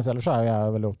 Men ellers jeg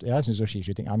veldig opptatt. Jeg synes jo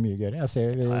skiskyting mye gøyere.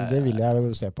 Det vil jeg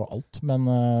jo se på alt, men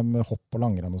med hopp og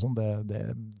langrenn og sånn, det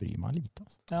bryr meg lite.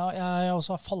 Altså. Ja, jeg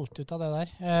også har falt ut av det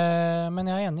der.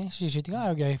 Men jeg enig, skiskytinga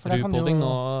jo gøy. Rupodding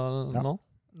nå?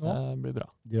 Det blir bra.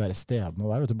 De der stedene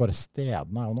der, vet du, bare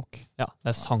stedene jo nok. Ja,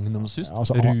 det sagnomsust. Ja,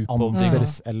 altså,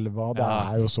 Anterselva, det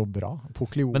jo så bra.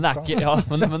 Poklioka.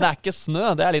 Men det ikke snø,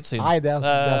 det litt synd. Nei, det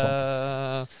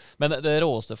sant. Men det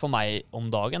råeste for meg om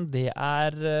dagen, det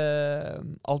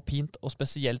alpint og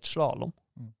spesielt slalom.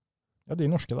 Ja,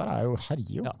 de norske der jo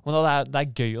herje. Ja, men det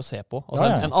gøy å se på. Altså,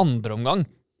 en andre omgang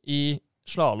i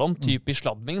slalom, typ i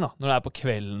Sladming, da, når det på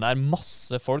kvelden der,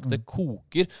 masse folk, det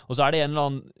koker, og så det en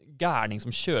eller annen gærning som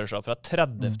kjører seg fra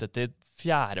 30. til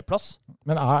 4. plass.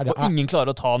 Men og ingen klarer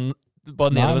å ta den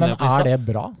bare nedover. Nei, men det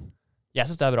bra? Jeg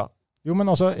synes det bra. Jo, men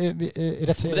altså...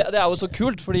 Det jo så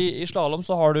kult, fordi i slalom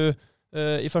så har du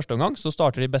i første omgang, så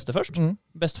starter de beste først.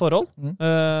 Best forhold.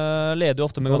 Leder jo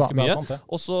ofte med ganske mye. Sant,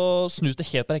 og så snus det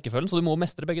helt på rekkefølgen, så du må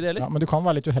mestre begge deler. Ja, men du kan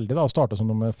være litt uheldig da, å starte som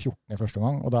nummer 14 i første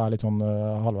omgang, og det litt sånn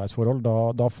halvveis forhold.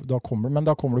 Da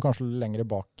kommer du kanskje lenger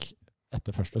bak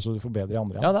etter første, så du får bedre i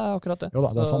andre. Ja, det akkurat det. Jo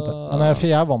da, det sant det. Men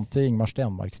jeg vant til Ingmar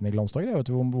Stenmark sine glansdager, jeg vet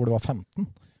hvor det var 15.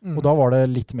 Og da var det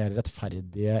litt mer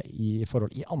rettferdige i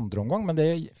forhold i andre omgang, men det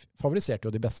favoriserte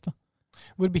jo de beste.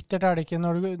 Hvor bittert det ikke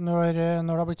når det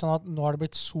har blitt sånn at nå har det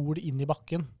blitt sol inn i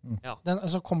bakken?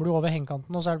 Så kommer du over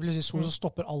hengkanten, og så det plutselig sol, så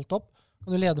stopper alt opp.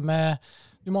 Kan du lede med,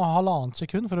 du må ha 1,5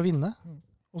 sekund for å vinne,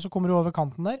 og så kommer du over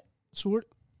kanten der, sol,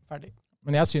 ferdig.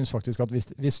 Men jeg synes faktisk at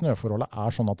hvis snøforholdet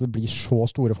sånn at det blir så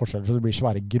store forskjeller, så det blir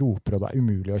svære groper og det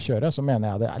umulig å kjøre, så mener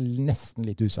jeg det nesten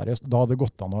litt useriøst. Da hadde det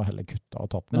gått an å heller kutte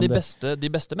og tatt. Men de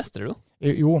beste mestrer du?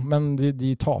 Jo, men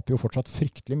de taper jo fortsatt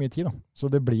fryktelig mye tid. Da. Så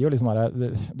det blir jo liksom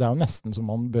det jo nesten som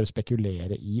man bør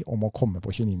spekulere i om å komme på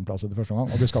 29. plass etter første gang,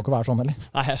 og det skal ikke være sånn heller.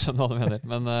 Nei, jeg skjønner hva du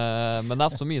mener, men det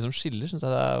så mye som skiller, synes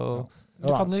jeg det jo...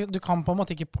 Du kan på en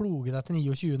måte ikke ploge deg til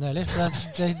 29. heller, for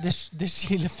det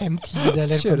skiller 5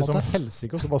 tideler. Kjøre som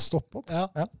helsike og så bare stoppe opp.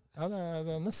 Ja,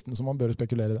 det nesten som man bør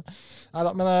spekulere i det.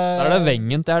 Neida, men, der det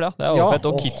Wengen til helga, det overfett,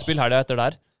 og Kitzbühel helga etter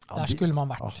der. Der skulle man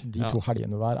vært. De 2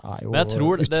 helgene der jo men jeg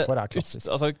tror utfor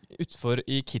klassisk. Utfor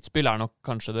i Kitzbühel nok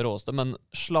kanskje det råeste, men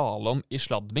slalom i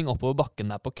Sladming oppover bakken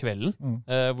der på kvelden,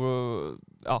 hvor,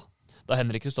 Da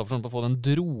Henrik Kristoffersson på å få den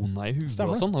drona i huet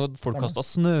Stemmer. og sånn, og folk Stemmer.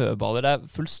 kastet snøballer, det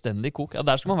fullstendig kok. Ja,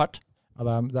 der skulle man vært.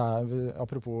 Ja,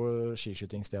 apropos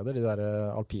skiskytingsteder, de der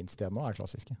alpinstedene er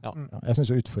klassiske. Ja. Ja, jeg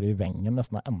synes jo utfor i Vengen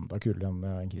nesten er enda kulere enn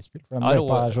en krigsbil. For den Ja,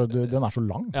 løypa den er så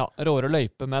lang. Ja, råere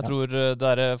løype, men jeg tror det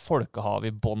der folkehavet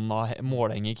i bånn av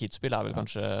Målenge i Kitzbühel er vel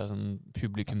kanskje sånn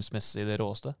publikumsmessig det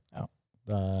råeste. Ja.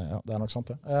 Det er nok sant,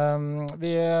 det.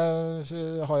 Vi er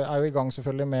jo i gang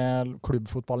selvfølgelig med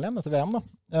klubbfotballen igjen etter VM. da.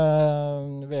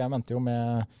 VM endte jo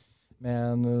med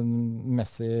en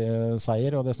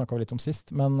Messi-seier, og det snakket vi litt om sist.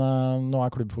 Men nå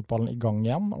er klubbfotballen i gang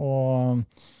igjen, og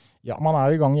ja, man er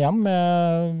jo i gang igjen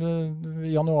med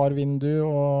januarvindu,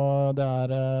 og det er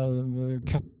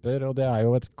cuper, og det er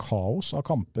jo et kaos av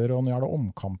kamper, og nå er det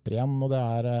omkamper igjen, og det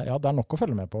er nok å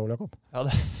følge med på, Ole Jakob. Ja,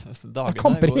 Det er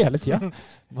kamper hele tiden.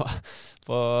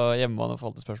 På hjemmebane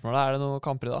forhold til spørsmålet, er det noen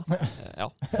kamper i dag? Ja,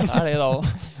 det er det i dag også.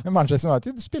 Men Manchester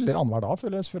United spiller annenhver dag,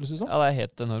 føles det som. Ja, det er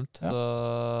helt enormt. Ja.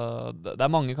 Så det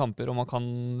er mange kamper, og man kan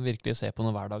virkelig se på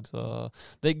noe hver dag. Så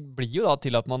det blir jo da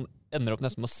til at man ender opp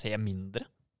nesten med å se mindre.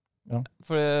 Ja.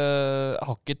 For jeg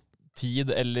har ikke tid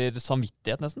eller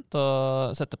samvittighet nesten til å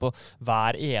sette på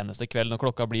hver eneste kveld når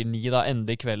klokka blir 9, da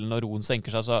endelig kvelden og roen senker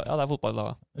seg, så ja, det er fotball i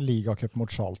dag. Ligacup mot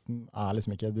Charlton er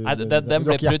liksom ikke... Nei, den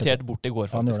ble prioritert bort i går,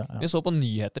 faktisk. Ja. Vi så på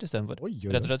nyheter i stedet for. Oi.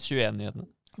 Rett og slett 21-nyhetene.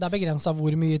 Det er begrenset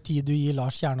hvor mye tid du gir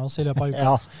Lars Kjernås i løpet av uka.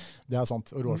 Ja, det er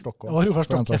sant. Og Roar Stokke. Og Roar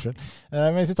Stokke.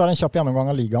 Men hvis vi tar en kjapp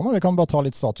gjennomgang av ligaen, og vi kan bare ta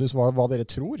litt status hva dere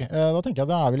tror. Da tenker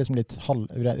jeg da er vi liksom litt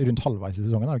rundt halvveis i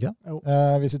sesongen, er vi ikke det?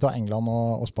 Hvis vi tar England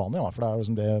og Spania, for det er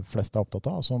jo som det fleste er opptatt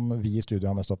av, og som vi i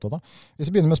studio er mest opptatt av. Hvis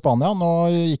vi begynner med Spania,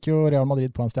 nå gikk jo Real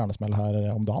Madrid på en stjernesmell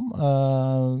her om dagen.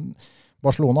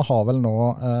 Barcelona har vel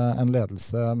nå en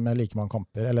ledelse med like mange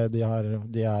kamper, eller de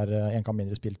er en kamp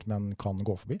mindre spilt, men kan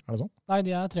gå forbi, er det sånn? Nei,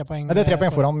 de er 3 poeng. Nei, det er 3 poeng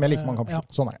foran med like mange kamper. Ja.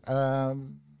 Sånn er det.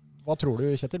 Hva tror du,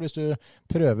 Kjetil, hvis du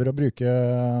prøver å bruke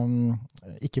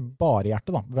ikke bare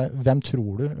hjertet da? Hvem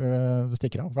tror du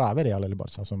stikker av? For det er vel Real eller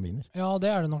Barca som vinner? Ja, det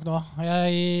er det nok nå.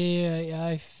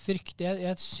 Jeg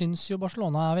synes jo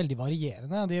Barcelona er veldig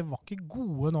varierende. De var ikke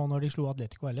gode nå når de slo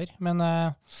Atletico heller, men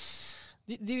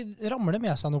de ramler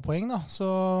med seg noen poeng da, så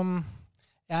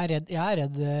jeg er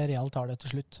redd Real tar det til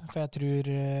slutt, for jeg tror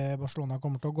Barcelona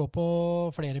kommer til å gå på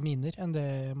flere miner enn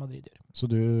det Madrid gjør. Så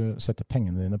du setter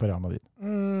pengene dine på Real Madrid?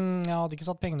 Jeg hadde ikke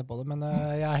satt pengene på det, men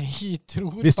jeg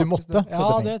tror Hvis du faktisk måtte det. sette Ja,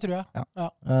 penger. det tror jeg. Ja. Ja.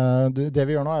 Det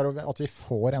vi gjør nå er at vi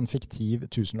får en fiktiv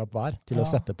tusenlapp hver til å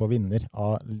sette på vinner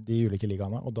av de ulike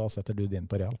ligaene, og da setter du din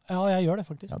på Real. Ja, jeg gjør det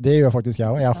faktisk. Ja, det gjør faktisk jeg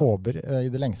også. Jeg håper i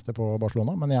det lengste på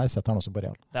Barcelona, men jeg setter den også på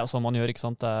Real. Det er jo sånn man gjør, ikke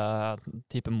sant? Det er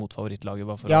type mot favorittlaget.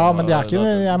 Bare for Ja, men det er ikke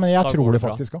men jeg tror det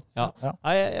faktisk også. Ja. Ja.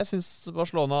 Nei, jeg synes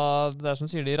Barcelona, det er som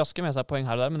sier, de rasker med seg poeng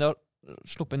her og der, men de har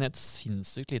sluppet inn helt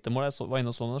sinnssykt lite mål. Jeg var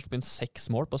inne og så, de har sluppet inn 6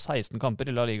 mål på 16 kamper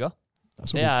i La Liga.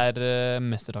 Det er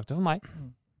mestertaktet for meg.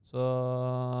 Så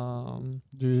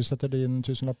du setter din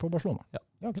tusenlapp på Barcelona? Ja.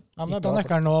 Okay.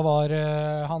 Nøkkelen nå var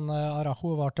han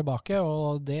Araujo var tilbake,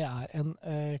 og det er en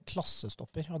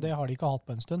klassestopper, og det har de ikke hatt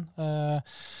på en stund.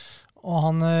 Og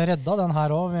han redda den her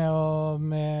også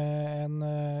med en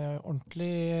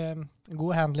ordentlig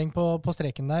god handling på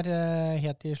streken der,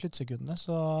 helt i sluttsekundene.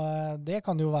 Så det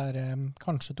kan jo være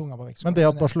kanskje tunga på vekst. Men det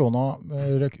at Barcelona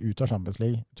røk ut av Champions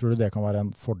League, tror du det kan være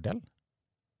en fordel?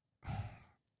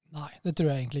 Nei, det tror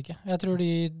jeg egentlig ikke. Jeg tror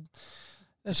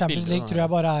Champions League tror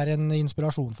jeg bare er en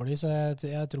inspirasjon for dem, så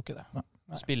jeg tror ikke det. Nei.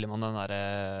 Spiller man den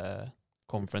der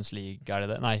Conference League, er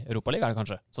det det? Nei, Europa League er det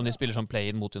kanskje. Som de spiller som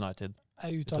play-in mot United.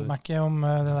 Jeg uttaler meg ikke om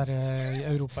det der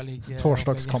Europa League.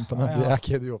 Torsdagskampene, det er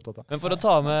ikke du opptatt av. Men for å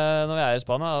ta med, når vi er i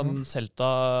Spania, Celta,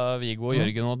 Vigo og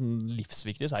Jørgen, og en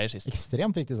livsviktig seier sist.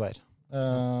 Ekstremt viktig seier.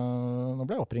 Nå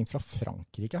ble jeg oppringt fra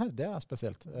Frankrike her, det er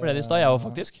spesielt. Ble det i stad, jeg også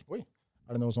faktisk. Oi.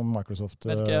 Er det noe som Microsoft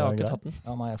Vet ikke, jeg har ikke tatt den.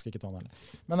 Ja, nei, jeg skal ikke ta den heller.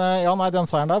 Men den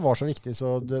seieren der var så viktig, så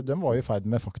de var jo i ferd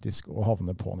med faktisk å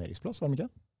havne på nedrykksplass, var de ikke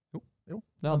det? Jo.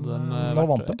 Det hadde nå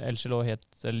vant de. Elche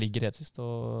ligger helt sist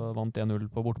og vant 1-0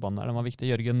 på bortebanen der. Den var viktig.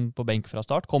 Jørgen på benk fra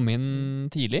start. Kom inn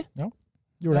tidlig. Ja.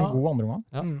 Gjorde en god andre omgang,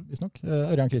 ja. Visstnok.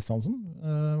 Ørjan Kristiansen,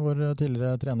 vår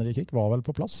tidligere trener i Kik, var vel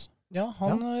på plass. Ja,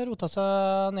 han rota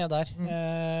seg ned der.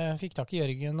 Fikk tak i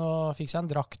Jørgen og fikk seg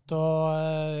en drakt. Og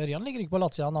Ørjan ligger ikke på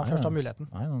latsiden da, først av muligheten.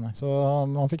 Nei. Så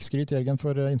han fikk skryt Jørgen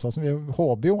for innsatsen. Vi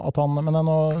håper jo at han, men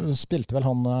nå spilte vel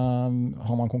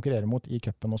han konkurrerer mot i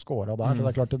cupen og skåret der. Så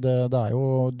det er klart, det er jo,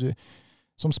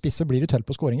 som spisse blir du telt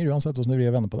på skåringer, uansett hvordan du blir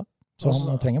å vende på det. Så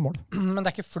han trenger mål. Men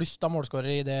det ikke flust av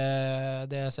målskårere i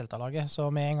det Celta-laget, så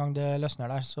med en gang det løsner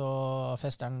der, så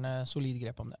fester han solid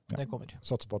grep om det. Det kommer.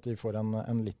 Satser på at de får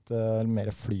en litt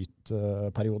mer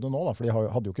flytperiode nå, da, for de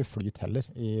hadde jo ikke flyt heller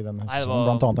i denne sesjonen.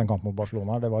 Blant annet en kamp mot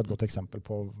Barcelona. Det var et godt eksempel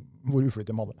på hvor uflyt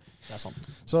de hadde. Det sant.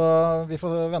 Så vi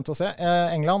får vente og se.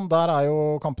 England, der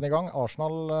jo kampen i gang.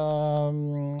 Arsenal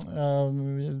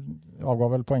avga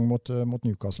vel poeng mot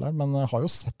Newcastle her, men har jo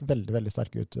sett veldig, veldig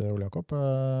sterke ut, Ole Jakob.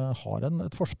 Har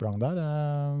et forsprang der.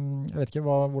 Jeg vet ikke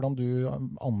hvordan du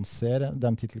anser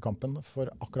den titelkampen for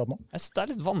akkurat nå. Jeg synes det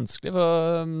litt vanskelig, for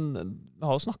jeg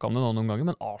har jo snakket om det nå noen ganger,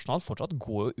 men Arsenal fortsatt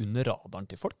går jo under radaren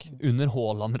til folk. Under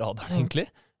Haaland-radaren, egentlig.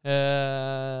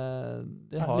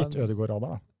 Det har litt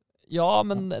Ødegaard-radar, da. Ja,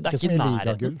 men det ikke i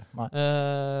nærheten.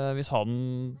 Hvis han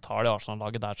tar det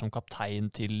Arsenal-laget der som kaptein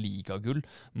til ligagull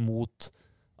mot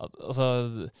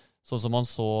sånn som man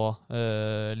så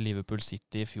Liverpool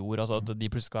City i fjor, altså at de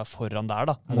plutselig skal være foran der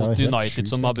da, mot United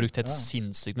sykt, som har brukt helt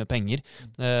sinnssykt med penger.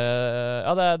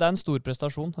 Det en stor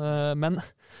prestasjon, men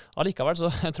allikevel,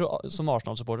 så jeg tror som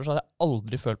Arsenal-supporter så hadde jeg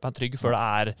aldri følt meg trygg før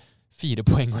det 4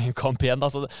 poeng og en kamp igjen.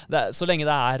 Altså, så lenge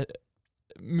det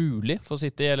mulig for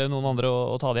City eller noen andre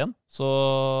å ta det igjen, så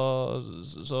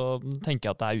tenker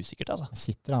jeg at det usikkert. Altså. Jeg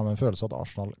sitter her med en følelse at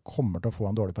Arsenal kommer til å få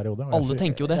en dårlig periode. Alle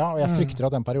tenker jo det. Ja, og jeg frykter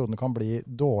at den perioden kan bli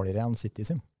dårligere enn City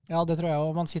sin. Ja, det tror jeg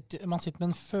også. Man sitter med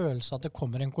en følelse at det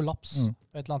kommer en kollaps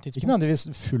på et eller annet tidspunkt. Ikke nødvendigvis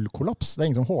full kollaps. Det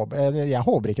ingen som håper. Jeg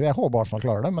håper ikke det. Jeg håper Arsenal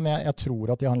klarer det, men jeg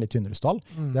tror at de har en litt tynnere stall.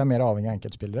 Det mer avhengig av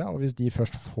enkeltspillere, og hvis de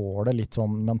først får det litt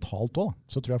sånn mentalt også,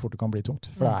 så tror jeg fort det kan bli tungt.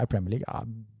 For Premier League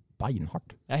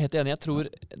beinhardt. Jeg helt enig. Jeg tror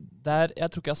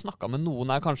ikke jeg har snakket med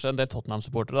noen, kanskje en del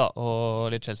Tottenham-supportere da,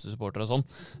 og litt Chelsea-supportere og sånn,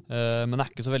 men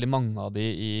det ikke så veldig mange av de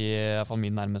i hvert fall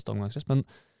min nærmeste omgangskrets, men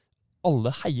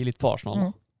alle heier litt på Arsenal nå.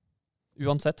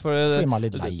 Uansett, for de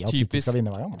litt lei at City skal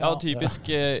vinne hver gang. Ja, typisk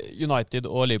United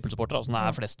og Liverpool-supportere, som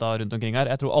flest av rundt omkring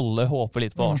her. Jeg tror alle håper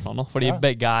litt på Arsenal nå, fordi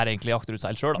begge egentlig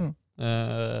akterutseilt selv da.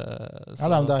 Ja,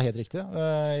 det helt riktig.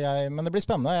 Men det blir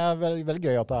spennende. Det veldig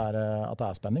gøy at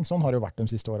det spenning. Sånn har det jo vært de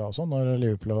siste årene også, når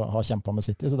Liverpool har kjempet med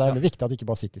City. Så det veldig viktig at ikke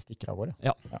bare City stikker av gårde.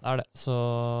 Ja, det det. Så,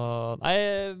 nei,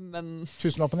 men...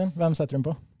 Tusenlappen din, hvem setter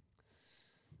du på?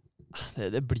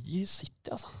 Det blir City,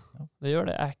 altså. Det gjør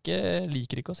det. Jeg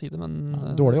liker ikke å si det, men...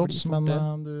 Dårlig odds, men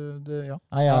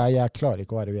jeg klarer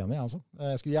ikke å være uenig, altså.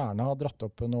 Jeg skulle gjerne ha dratt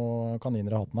opp noen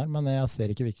kaniner i hatten her, men jeg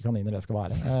ser ikke hvilke kaniner det skal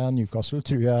være. Newcastle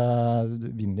tror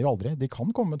jeg vinner jo aldri. De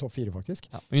kan komme med topp 4, faktisk.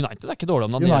 Ja, United ikke dårlig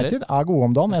om dagen. United gode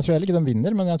om dagen. Jeg tror heller ikke de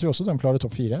vinner, men jeg tror også de klarer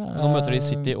topp 4. Nå møter de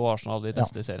City og Arsenal i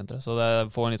neste serien, tror jeg. Så det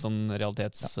får en litt sånn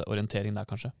realitetsorientering der,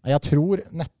 kanskje. Jeg tror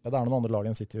neppe det noen andre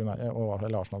lag enn City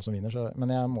eller Arsenal som vinner,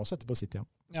 men jeg må sette på City,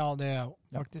 Ja, det jo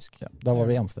faktisk. Ja, da var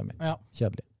vi enstemmige. Ja.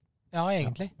 Kjedelig. Ja,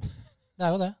 egentlig.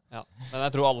 Det jo det. Ja, men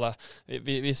jeg tror alle,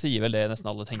 vi sier vel det nesten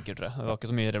alle tenker, tror jeg. Det var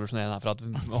ikke så mye revolusjonerende herfra at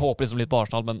vi håper liksom litt på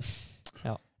Arsenal, men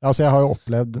ja. Altså, jeg har jo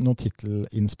opplevd noen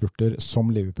titelinnspurter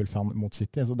som Liverpool-fan mot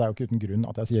City, så det jo ikke uten grunn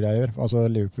at jeg sier det jeg gjør. Altså,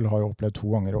 Liverpool har jo opplevd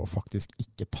 2 ganger å faktisk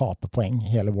ikke tape poeng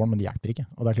hele våren, men det hjelper ikke.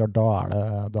 Og det klart,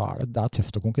 det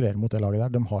tøft å konkurrere mot det laget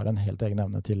der. De har en helt egen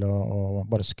evne til å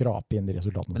bare skrape inn de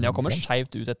resultatene. Men de har kommet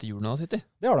skjevt ut etter julen av City.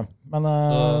 Det har de, men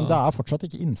det fortsatt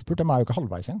ikke innspurt. De jo ikke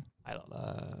halvveis igjen. Neida,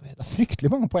 det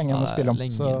fryktelig mange poeng å spille om.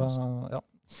 Lenge, så, ja.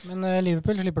 Men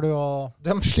Liverpool slipper du å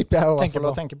Dem slipper jeg i hvert fall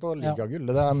å tenke på ligagull.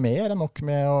 Det mer enn nok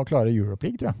med å klare Europe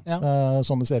League, tror jeg.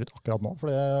 Sånn det ser ut akkurat nå. For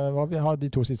de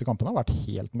 2 siste kampene har vært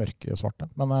helt mørke og svarte.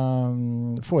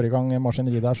 Men får i gang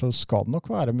maskineri der, så skal det nok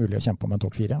være mulig å kjempe om en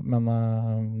topp 4. Men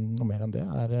noe mer enn det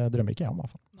drømmer ikke jeg om, i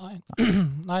hvert fall.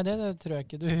 Nei, det tror jeg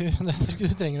ikke du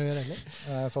trenger å gjøre heller.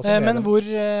 Men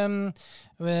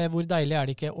hvor deilig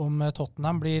det ikke om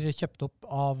Tottenham blir kjøpt opp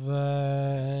av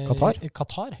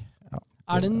Qatar?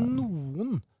 Det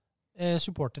noen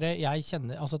supportere jeg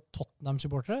kjenner, altså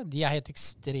Tottenham-supportere, de helt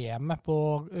ekstreme på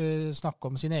å snakke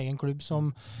om sin egen klubb som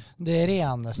det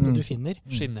reneste du finner.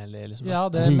 Skinnhellig, liksom. Ja,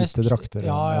 hvite drakter.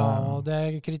 Ja, og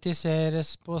det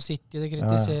kritiseres på City, det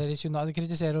kritiseres United, det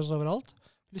kritiseres overalt.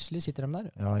 Plutselig sitter de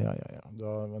der. Ja.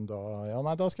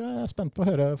 Da skal jeg spent på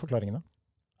å høre forklaringene.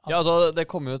 Ja, det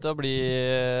kommer jo til å bli,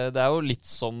 det jo litt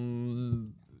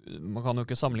som... Man kan jo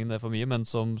ikke sammenligne det for mye, men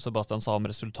som Sebastian sa om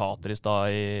resultater i stad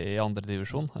i andre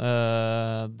divisjon.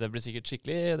 Det blir sikkert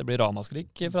skikkelig, det blir ramaskrik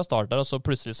fra start der, og så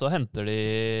plutselig så henter de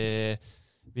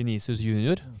Vinicius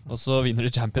Junior, og så vinner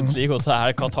de Champions League, og så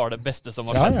Qatar det beste som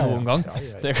har skjedd noen gang.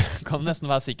 Det kan du nesten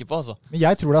være sikker på, altså. Men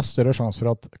jeg tror det større sjanse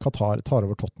for at Qatar tar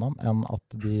over Tottenham enn at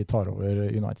de tar over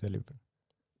United og Liverpool.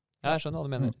 Ja, jeg skjønner hva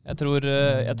du mener. Jeg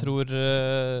tror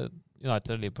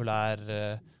United og Liverpool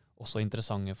også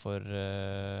interessante for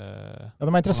Ja,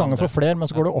 de interessante for flere, men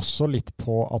så går det også litt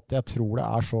på at jeg tror det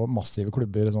så massive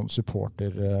klubber sånn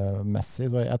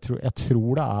supportermessig, så jeg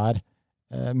tror det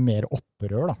mer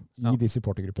opprør da, i de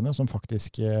supportergruppene som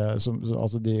faktisk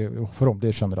altså de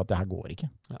forhåpentlig skjønner at det her går ikke.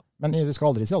 Ja. Men vi skal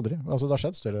aldri si aldri. Altså, det har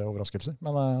skjedd større overraskelser.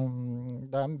 Men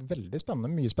det veldig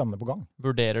spennende, mye spennende på gang.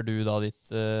 Vurderer du da ditt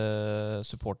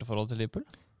supporterforhold til Liverpool?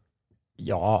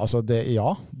 Ja, altså det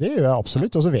gjør jeg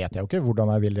absolutt. Og så vet jeg jo ikke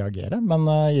hvordan jeg vil reagere.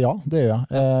 Men ja, det gjør jeg.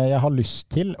 Jeg har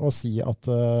lyst til å si at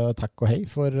takk og hei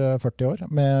for 40 år,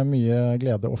 med mye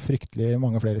glede og fryktelig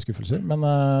mange flere skuffelser. Men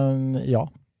ja,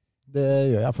 det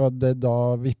gjør jeg, for da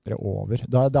vipper det over.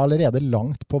 Det allerede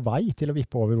langt på vei til å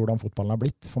vippe over hvordan fotballen har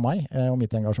blitt for meg og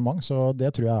mitt engasjement, så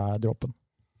det tror jeg dråpen.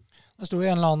 Det sto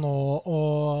en eller annen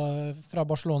og fra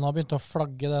Barcelona begynte å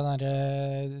flagge den der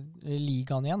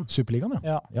ligaen igjen. Superligaen,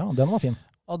 ja. Ja, den var fin.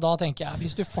 Og da tenker jeg,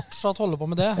 hvis du fortsatt holder på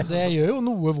med det gjør jo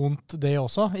noe vondt det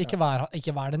også. Ikke vær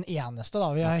den eneste da.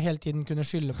 Vi har hele tiden kunnet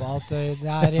skylde på at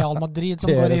det Real Madrid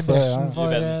som går i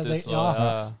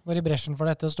bresjen for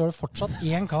dette. Så står det fortsatt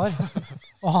én kar,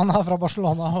 og han fra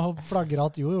Barcelona og flagger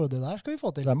at jo, det der skal vi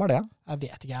få til. Hvem det? Jeg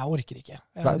vet ikke, jeg orker ikke.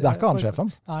 Det ikke han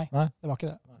sjefen? Nei, det var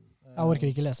ikke det. Jeg orker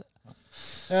ikke lese.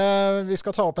 Vi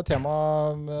skal ta opp et tema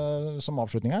som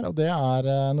avslutning her, og det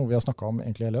noe vi har snakket om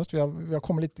egentlig hele høst. Vi har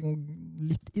kommet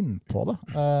litt inn på det,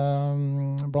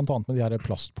 blant annet med de her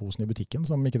plastposene i butikken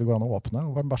som ikke det går an å åpne,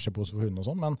 og en bæsjepose for hunden og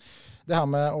sånn, men det her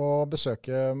med å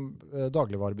besøke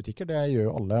dagligvarebutikker, det gjør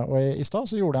jo alle, og i stad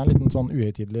så gjorde jeg en liten sånn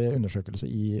uhøytidelig undersøkelse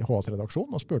i HAs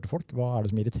redaksjon, og spurte folk hva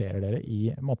det som irriterer dere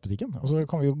i matbutikken, og så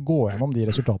kan vi jo gå gjennom de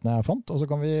resultatene jeg fant, og så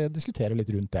kan vi diskutere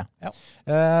litt rundt det. Ja.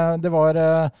 Det var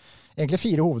egentlig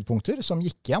 4 hovedpunkter som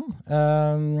gikk igjen.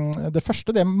 Det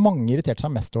første, det mange irriterte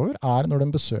seg mest over, når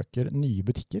de besøker nye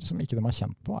butikker som ikke de har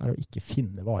kjent på, å ikke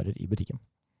finne varer i butikken.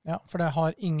 Ja, for det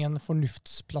har ingen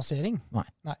fornuftsplassering.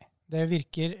 Nei. Det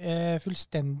virker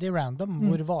fullstendig random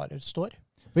hvor varer står.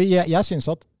 Jeg synes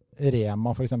at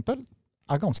Rema for eksempel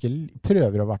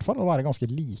prøver i hvert fall å være ganske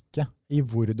like i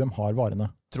hvor de har varene.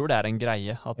 Jeg tror det en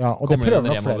greie at kommer det inn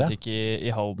en Rema-butikk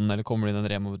i Halden, eller kommer det inn en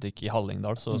Rema-butikk i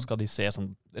Hallingdal, så skal de se sånn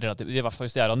relativt, i hvert fall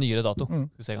hvis de av nyere dato,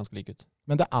 skal se ganske like ut.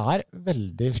 Men det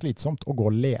veldig slitsomt å gå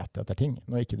og lete etter ting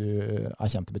når ikke du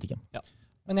kjent i butikken. Ja.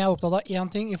 Men jeg opptatt av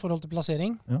én ting i forhold til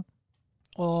plassering,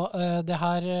 og det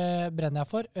her brenner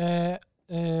jeg for.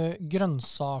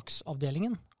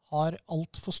 Grønnsaksavdelingen har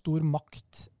alt for stor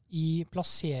makt i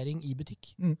plassering i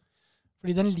butikk.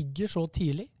 Fordi den ligger så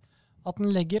tidlig at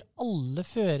den legger alle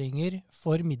føringer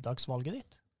for middagsvalget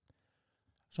ditt.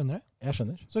 Skjønner du? Jeg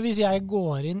skjønner. Så hvis jeg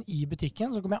går inn i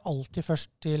butikken, så kommer jeg alltid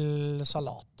først til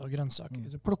salat og grønnsaker.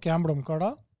 Så plukker jeg en blomkål da,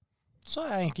 så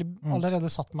har jeg egentlig allerede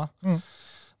satt meg.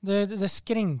 Det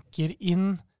skrenker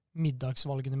inn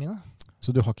middagsvalgene mine.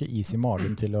 Så du har ikke is i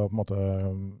magen til å på en måte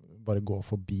bare gå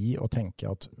forbi og tenke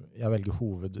at jeg velger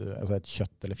et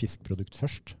kjøtt- eller fiskprodukt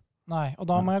først? Nei, og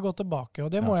da må jeg gå tilbake, og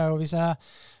det må jeg jo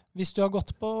hvis du har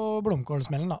gått på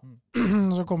blomkålsmellen da,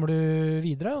 så kommer du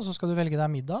videre, og så skal du velge deg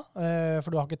middag,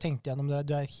 for du har ikke tenkt gjennom det,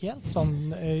 du helt sånn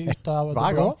ut av det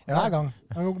blå. Hver gang.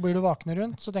 Når blir du vakne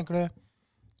rundt, så tenker du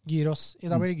gyros, i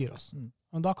dag blir det gyros.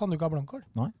 Men da kan du ikke ha blomkål.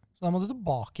 Nei. Så da må du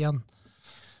tilbake igjen.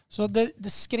 Så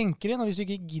det skrenker inn, og hvis du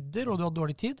ikke gidder, og du har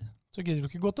dårlig tid, så gidder du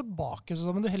ikke gå tilbake, så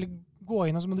da må du heller gå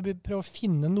inn, og så må du prøve å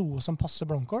finne noe som passer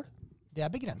blomkål. Det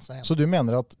begrenset igjen. Så du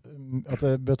mener at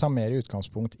det bør ta mer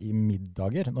utgangspunkt i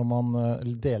middager, når man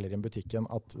deler inn butikken,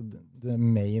 at det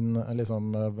main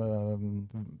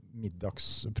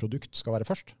middagsprodukt skal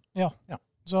være først? Ja.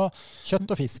 Så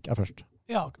kjøtt og fisk først?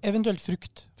 Ja, eventuelt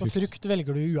frukt. For frukt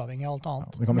velger du uavhengig av alt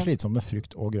annet. Det kan bli slitsomt med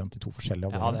frukt og grønt i 2 forskjellige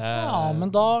avdelinger. Ja,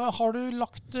 men da har du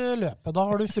lagt løpet. Da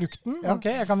har du frukten. Ok,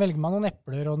 jeg kan velge meg noen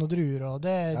epler og noen druer, og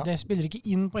det spiller ikke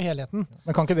inn på helheten.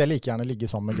 Men kan ikke det like gjerne ligge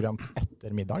sammen med grønt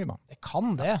etter middag da? Det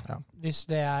kan det. Ja. Hvis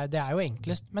det jo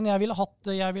enklest. Men jeg ville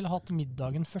hatt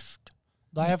middagen først.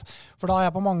 For da har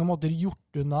jeg på mange måter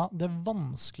gjort unna det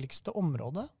vanskeligste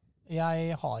området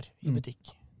jeg har i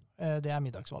butikk. Det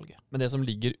middagsvalget. Men det som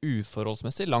ligger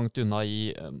uforholdsmessig langt unna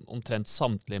i omtrent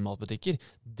samtlige matbutikker,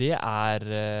 det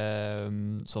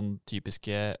sånn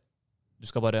typiske, du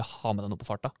skal bare ha med deg noe på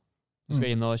farta. Du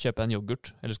skal inn og kjøpe en yoghurt,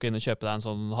 eller du skal inn og kjøpe deg en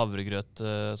sånn havregrøt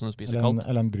som du spiser kaldt.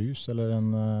 Eller en brus, eller en...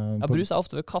 Ja, brus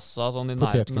ofte ved kassa, sånn i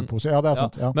nærheten. Ja, det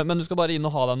sant. Ja. Men du skal bare inn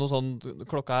og ha deg noe sånn,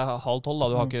 klokka 11:30 da,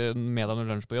 du har ikke med deg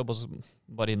noe lunsj på jobb, og så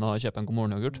bare inn og kjøpe en god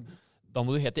morgen-yoghurt. Da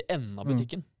må du helt i enden av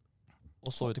butikken. Og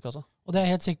så ut i kassa. Og det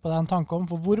jeg helt sikker på det en tanke om,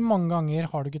 for hvor mange ganger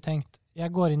har du ikke tenkt, jeg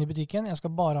går inn i butikken, jeg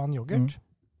skal bare ha en yoghurt,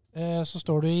 så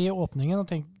står du i åpningen og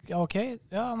tenker, ok,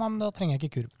 men da trenger jeg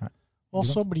ikke kurv. Nei. Og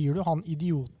så blir du han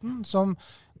idioten som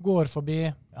går forbi,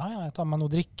 ja, jeg tar meg noe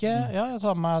drikke, ja, jeg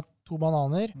tar meg 2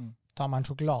 bananer, tar meg en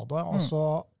sjokolade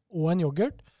og en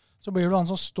yoghurt. Så blir du han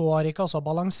som står i kassa og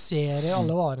balanserer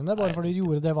alle varene, bare fordi du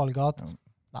gjorde det valget at,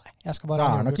 nei, jeg skal bare ha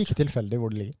yoghurt. Det nok ikke tilfeldig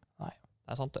hvor det ligger. Nei.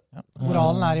 Det sant det. Ja.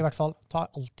 Moralen i hvert fall, ta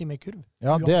alltid med kurv.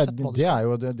 Ja, det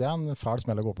er en fæl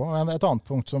smell å gå på. Men et annet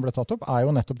punkt som ble tatt opp, er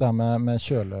jo nettopp det med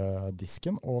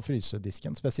kjøledisken og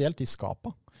frysedisken, spesielt i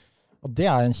skapet. Og det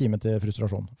er en kime til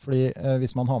frustrasjon. Fordi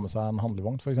hvis man har med seg en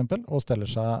handlevogn for eksempel, og steller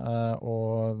seg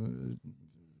og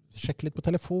sjekker litt på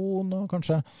telefon, og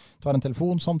kanskje tar en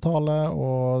telefonsamtale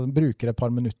og bruker et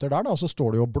par minutter der, da, og så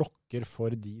står det jo blokker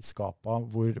for de skapene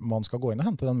hvor man skal gå inn og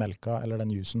hente den melka eller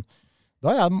den jusen. Da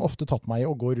har jeg ofte tatt meg i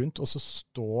å gå rundt og så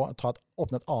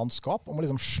åpne et annet skap, og må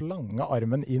liksom slange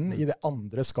armen inn i det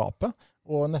andre skapet,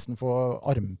 og nesten få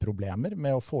armproblemer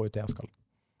med å få ut det jeg skal.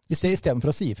 I stedet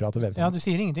for å si ifra til vedkommende. Ja, du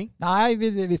sier ingenting? Nei,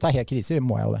 hvis det er helt krise,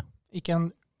 må jeg jo det. Ikke en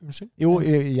unnskyld? Jo,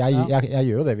 jeg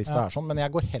gjør jo det hvis det er sånn, men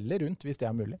jeg går heller rundt hvis det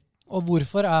er mulig. Og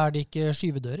hvorfor er det ikke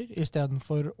skyvedører i stedet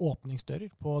for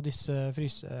åpningsdører på disse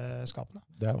fryseskapene?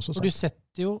 Det er også sant. For du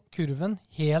setter jo kurven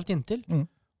helt inntil,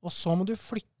 og så må du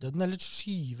flytte den eller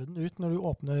skyve den ut når du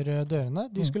åpner dørene.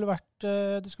 Det skulle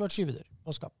vært skyvedør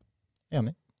på skap.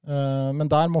 Enig. Men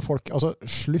der må folk, altså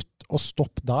slutt og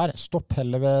stopp der. Stopp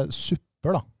heller ved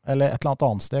supper da, eller et eller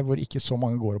annet sted hvor ikke så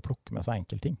mange går og plukker med seg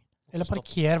enkeltting. Eller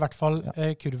parker i hvert fall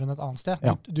kurven et annet sted.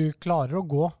 Ja. Du klarer å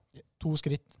gå 2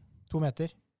 skritt, 2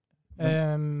 meter,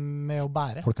 med å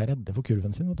bære. Folk er redde for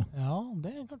kurven sin, vet du. Ja,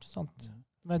 det er kanskje sant.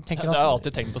 Men det har jeg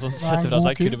alltid tenkt på sånn, setter fra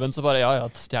seg kurven, så bare,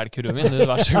 stjel kurven min,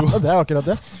 vær så god. Det er akkurat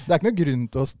det. Det er ikke noe grunn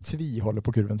til å tviholde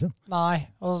på kurven sin. Nei,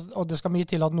 og det skal mye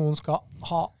til at noen skal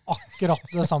ha akkurat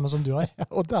det samme som du har.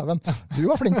 Og dæven, du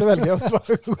var flink til å velge.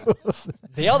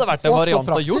 Det hadde vært en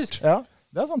variant å gjort. Ja,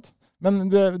 det er sant. Men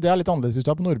det er litt annerledes hvis du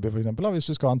er på Nordby for eksempel. Da. Hvis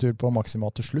du skal ha en tur på Maxima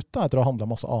til slutt, da, etter å ha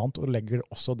handlet masse annet, og legger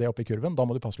også det oppi kurven, da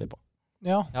må du passe litt på.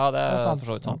 Ja, det er for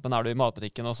så vidt sant. Men er du i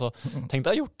matbutikken og så tenk deg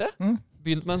å ha gjort det.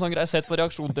 Begynt med en sånn grei sett på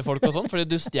reaksjon til folk og sånn, fordi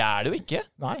du stjeler jo ikke.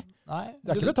 Nei,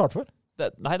 det er ikke betalt for.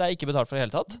 Nei, det er ikke betalt for i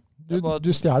hele tatt.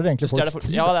 Du stjeler egentlig folks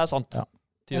tid. Ja, det er sant. Ja.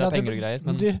 Tid er penger og greier.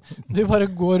 Men... Du bare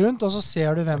går rundt, og så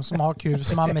ser du hvem som har kurv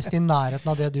som er mest i nærheten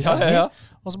av det du trenger.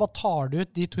 Og så bare tar du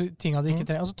ut de tingene du ikke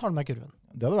trenger, og så tar du med kurven.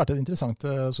 Det hadde vært et interessant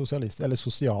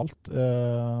sosialt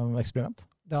eksperiment.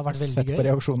 Det har vært veldig Sett gøy. På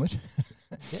reaksjoner.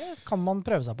 Det kan man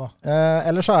prøve seg på.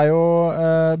 Ellers er jo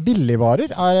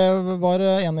billigvarer var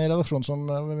en i redaksjonen som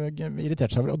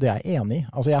irriterte seg over, og det er jeg enig i.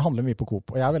 Altså jeg handler mye på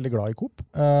Coop, og jeg er veldig glad i Coop.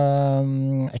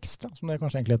 Ekstra, som det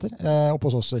kanskje egentlig heter,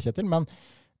 oppe hos oss, Kjetil. Men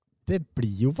det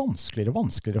blir jo vanskeligere og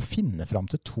vanskeligere å finne fram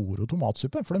til Toro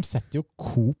tomatsuppe, for de setter jo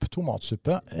Coop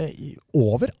tomatsuppe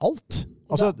overalt.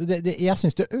 Altså, jeg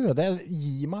synes det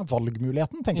gir meg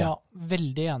valgmuligheten, tenker jeg. Ja,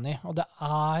 veldig enig. Og det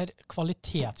er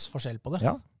kvalitetsforskjell på det.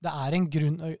 Ja. Det er en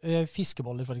grunn,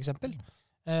 fiskeboller for eksempel.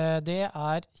 Det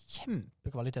er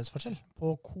kjempekvalitetsforskjell.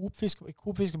 På Coop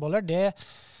fiskeboller, det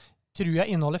tror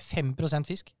jeg inneholder 5%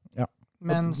 fisk. Ja.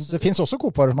 Mens, det finnes også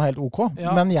Coop-varer som er helt ok,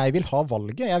 men jeg vil ha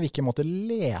valget. Jeg vil ikke måtte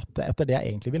lete etter det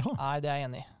jeg egentlig vil ha. Nei, det er jeg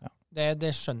enig i. Ja.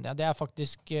 Det skjønner jeg. Det er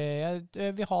faktisk,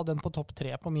 jeg vil ha den på topp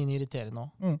 3 på min irriterende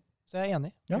nå. Så jeg er enig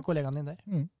med kollegaen din der.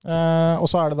 Og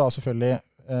så er det da selvfølgelig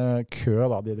kø,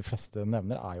 da, de fleste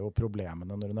nevner, er jo problemene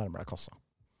når du nærmer deg kassa.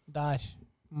 Der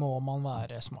må man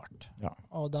være smart. Ja.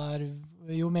 Og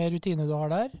jo mer rutine du har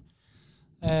der,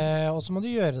 og så må du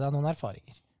gjøre deg noen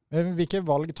erfaringer. Hvilke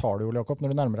valg tar du, Ole Jakob,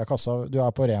 når du nærmer deg kassa? Du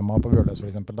er på Rema på Brøløs for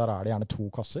eksempel. Der er det gjerne 2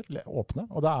 kasser åpne,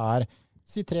 og det er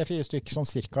 3-4 stykker sånn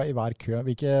cirka i hver kø.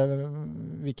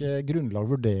 Hvilke grunnlag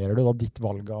vurderer du da ditt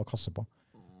valg av kasse på?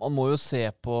 Man må jo se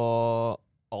på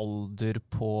alder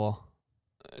på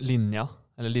linja,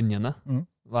 eller linjene.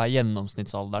 Hva er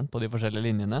gjennomsnittsalderen på de forskjellige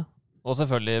linjene? Og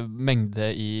selvfølgelig mengde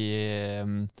i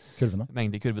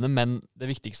kurvene. Men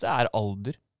det viktigste er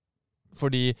alder.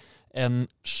 Fordi en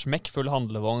smekkfull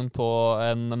handlevogn på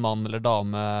en mann eller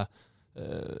dame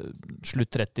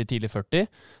slutt 30, tidlig 40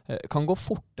 kan gå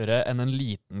fortere enn en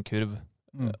liten kurv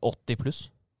 80 pluss.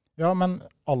 Ja, men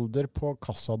alder på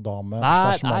kassadame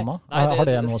slash manna, har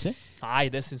det noe å si? Nei,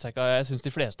 det synes jeg ikke. Jeg synes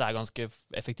de fleste er ganske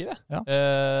effektive. Ja.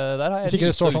 Der har jeg hvis ikke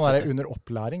det står sånn der under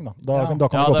opplæring, da kan du gå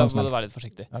på en smell. Da må du være litt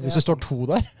forsiktig. Ja, hvis det står 2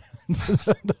 der,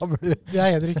 da blir det... Det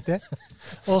er helt riktig.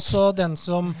 Og så den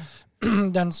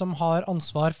som har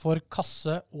ansvar for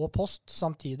kasse og post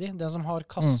samtidig, den som har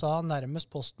kassa nærmest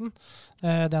posten,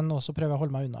 den også prøver å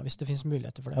holde meg unna hvis det finnes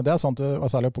muligheter for det. Ja, det er sant, og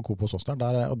særlig på Coop hos oss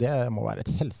der, og det må være et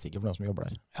helsike for noen som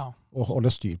jobber der. Ja. Å holde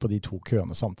styr på de 2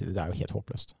 køene samtidig, det er jo helt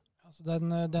håpløst. Altså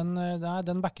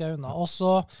den backer jeg unna. Og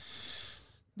så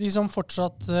De som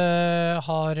fortsatt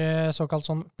har såkalt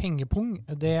sånn pengepung,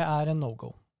 det en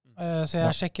no-go. Så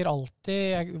jeg sjekker alltid,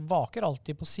 jeg vaker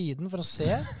alltid på siden for å se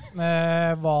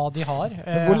hva de har.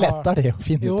 Men hvor lett det å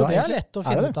finne ut av? Jo, det lett å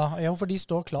finne ut av. Jo, for de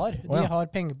står klar. De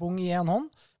har pengepung i en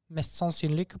hånd, mest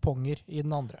sannsynlig kuponger i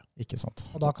den andre. Ikke sant.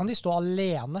 Og da kan de stå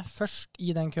alene først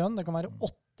i den køen. Det kan være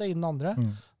 8 i den andre.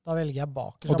 Da velger jeg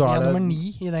bakerst. Da blir jeg nummer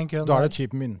 9 i den køen. Da det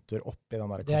typ mynter oppi den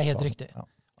der kassa. Det helt riktig. Ja.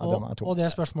 Og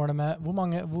det spørsmålet med hvor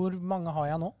mange har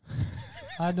jeg nå?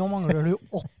 Nei, nå mangler du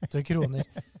 8 kroner.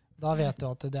 Da vet du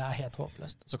at det helt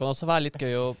håpløst. Så kan det også være litt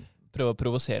gøy å prøve å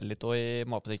provosere litt også i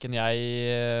matbutikken.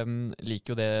 Jeg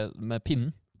liker jo det med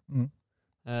pinnen.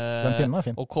 Den pinnen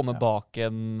fin. Å komme bak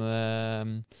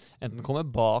enten komme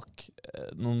bak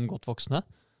noen godt voksne,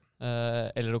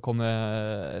 eller å komme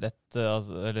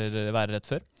eller være rett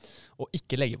før, og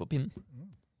ikke legge på pinnen.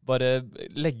 Bare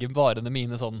legge varene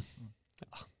mine sånn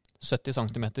 70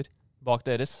 centimeter bak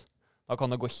deres. Da kan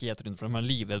det gå helt rundt for dem. Man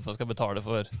livredd for å skal betale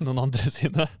for noen andre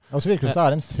sine. Ja, så virker det som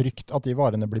det en frykt at de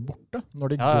varene blir borte.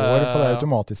 Når de går på det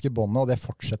automatiske båndet, og det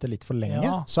fortsetter litt for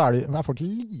lenge, så folk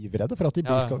livredde for at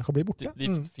de skal bli borte.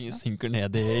 De synker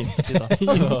ned i inntil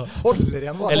da. Holder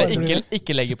igjen. Eller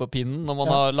ikke legge på pinnen når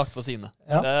man har lagt på sine.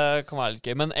 Ja. Det kan være litt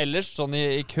gøy. Men ellers, sånn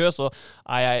i kø, så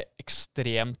jeg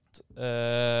ekstremt...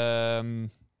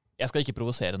 jeg skal ikke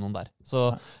provosere noen der.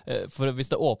 Så for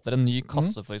hvis det åpner en ny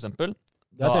kasse, for eksempel,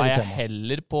 da jeg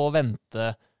heller på å vente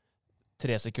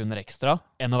 3 sekunder ekstra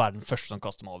enn å være den første som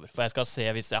kaster meg over. For jeg skal se,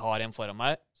 hvis jeg har en foran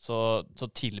meg, så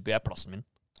tilbyr jeg plassen min.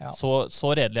 Ja.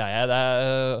 Så redelig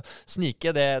jeg.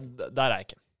 Snike, der jeg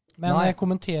ikke. Men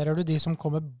kommenterer du de som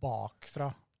kommer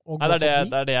bakfra? Nei, det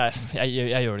er det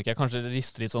jeg gjør det ikke. Jeg kanskje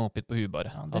rister litt sånn oppgitt på huet bare.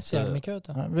 Ja, det ser de ikke, vet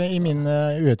du. I min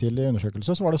uhøytidelige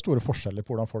undersøkelse så var det store forskjeller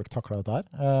på hvordan folk taklet dette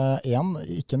her. En,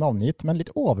 ikke navngitt, men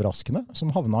litt overraskende,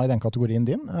 som havna i den kategorien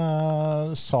din,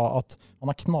 sa at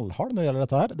han knallhard når det gjelder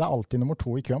dette her. Det alltid nummer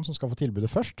 2 i køen som skal få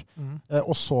tilbudet først,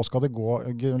 og så skal det gå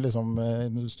liksom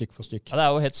stykk for stykk. Ja, det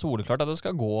jo helt soleklart at det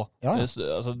skal gå,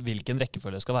 altså hvilken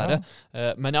rekkefølge det skal være.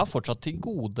 Men jeg har fortsatt til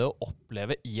gode å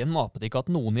oppleve i en matbutikk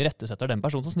at noen irettesetter den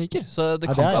personen som sniker. Så det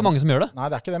kan ikke være mange som gjør det. Nei,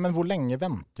 det ikke det, men hvor lenge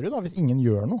venter du da, hvis ingen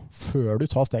gjør noe, før du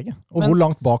tar steget? Og hvor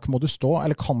langt bak må du stå,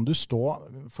 eller kan du stå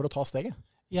for å ta steget?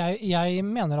 Jeg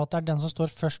mener at det den som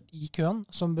står først i køen,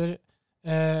 som bør,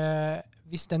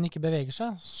 hvis den ikke beveger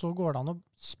seg, så går det an å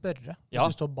spørre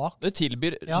hvis du står bak. Det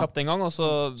tilbyr kjapt en gang, og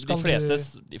så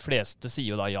de fleste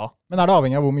sier jo da ja. Men det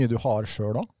avhengig av hvor mye du har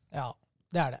selv da? Ja.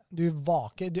 Det det.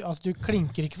 Du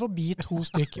klinker ikke forbi 2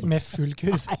 stykk med full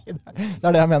kurv. Nei,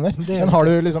 det det jeg mener. Men har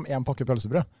du liksom 1 pakke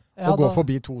pølsebrød, og går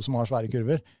forbi 2 som har svære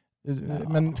kurver,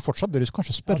 men fortsatt bør du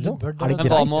kanskje spørre. Det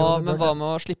greit? Men hva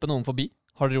med å slippe noen forbi?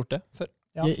 Har dere gjort det før?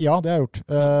 Ja, det har jeg gjort.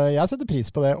 Jeg setter pris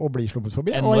på det å bli sluppet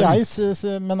forbi.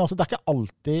 Men altså, det ikke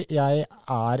alltid jeg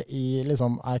er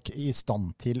i stand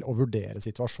til å vurdere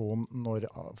situasjonen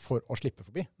for å slippe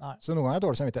forbi. Nei. Så noen ganger er jeg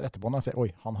dårlig samvittighet etterpå når jeg ser, oi,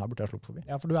 han her burde jeg sluppet forbi.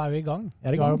 Ja, for du jo i gang. Du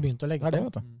har jo begynt å legge på. Det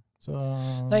vet du. Så...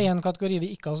 Det en kategori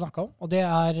vi ikke har snakket om, og det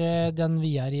den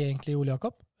vi i egentlig, Ole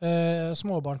Jakob.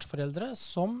 Småbarnsforeldre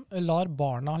som lar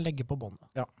barna legge på båndet.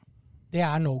 Ja. Det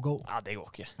no-go. Ja, det går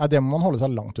ikke. Ja, det må man holde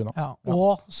seg langt unna. Ja,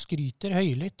 og skryter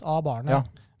høylytt av barnet.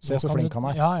 Ja, se så flink han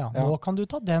Ja, nå kan du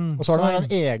ta den. Og så har du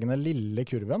den egne lille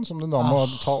kurven som du da må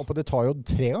ta opp, og det tar jo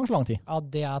 3 ganger så lang tid. Ja,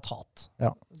 det tat.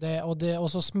 Ja. Og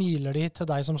så smiler de til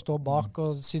deg som står bak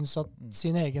og synes at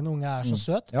sin egen unge så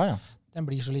søt. Ja, ja. Den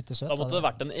blir så lite søt. Da måtte det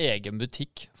vært en egen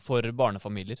butikk for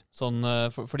barnefamilier. Sånn,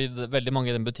 fordi veldig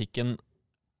mange i den butikken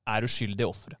uskyldige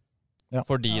offre. Ja.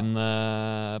 For din på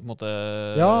en måte...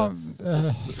 Ja,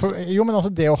 jo, men altså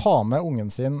det å ha med ungen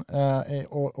sin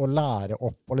og lære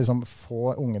opp og liksom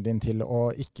få ungen din til å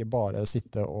ikke bare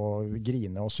sitte og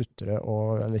grine og sutre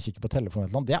eller kikke på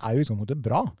telefonen, det jo utgangspunktet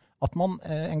bra. At man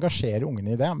engasjerer ungen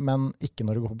i det, men ikke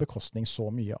når det går på bekostning så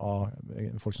mye av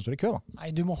folk som står i kø. Da.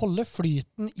 Nei, du må holde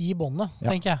flyten i båndet,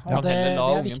 tenker jeg. Og det la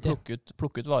ungen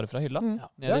plukke ut varer fra hylla,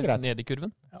 ned i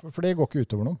kurven. Ja. For det går ikke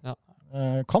utover noen. Ja.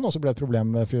 Kan også bli et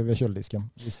problem ved kjøledisken,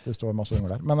 hvis det står masse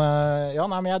unger der. Men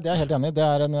men det helt enig. Det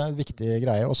en viktig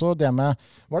greie. Og så det med,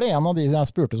 var det en av de jeg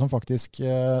spurte som faktisk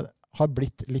har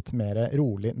blitt litt mer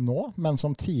rolig nå, men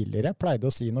som tidligere pleide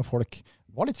å si når folk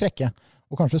var litt frekke,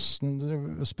 og kanskje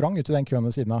sprang ut i den køen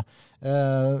ved siden av.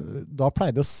 Da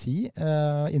pleide å si,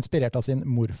 inspirert av sin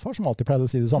morfar, som alltid pleide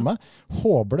å si det samme,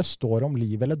 håper det står om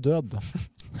liv eller død.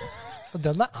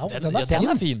 Den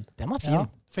fin. Den fin. Ja.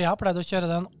 For jeg har pleid å kjøre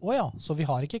den, så vi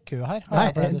har ikke kø her. Nei,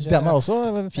 den også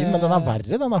fin, men den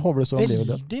verre, den håper det står om liv og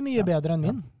død. Veldig mye bedre enn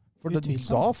min. For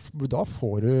da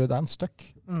får du deg en støkk.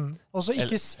 Og så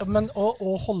ikke, men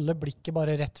å holde blikket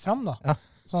bare rett fram da. Ja.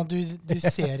 Sånn at du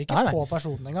ser ikke på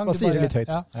personen engang. Da sier det litt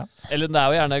høyt. Ja. Eller det er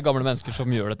jo gjerne gamle mennesker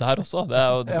som gjør dette her også. Det er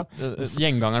jo,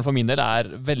 gjengangeren for min del er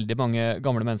veldig mange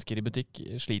gamle mennesker i butikk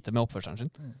sliter med oppførselen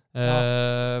sin.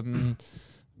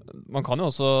 Man kan jo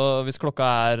også, hvis klokka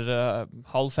er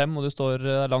 4:30 og du står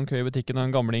lang kø i butikken og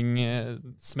en gamling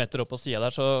smetter opp på siden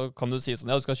der, så kan du si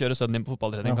sånn, ja, du skal kjøre sønnen din på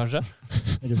fotballtrening kanskje.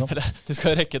 Ikke sant? Eller du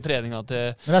skal rekke treninga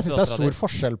til... Men jeg synes det er stor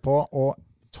forskjell på å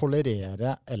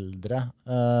tolerere eldre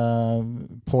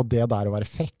på det der å være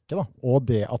frekke, da. Og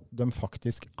det at de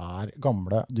faktisk er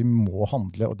gamle, de må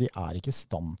handle, og de er ikke i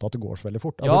stand til at det går så veldig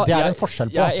fort. Altså, det er en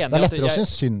forskjell på. Det er lettere å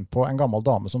synes synd på en gammel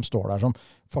dame som står der som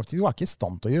faktisk hun er ikke i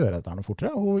stand til å gjøre dette noe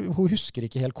fortere. Hun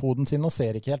husker ikke helt koden sin og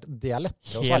ser ikke helt. Det er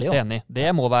lettere å svelge. Helt enig. Det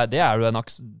er jo en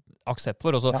aksept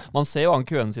for. Også, man ser jo an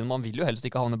køene sine, man vil jo helst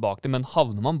ikke havne bak dem, men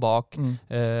havner man bak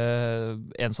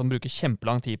en som bruker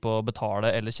kjempelang tid på å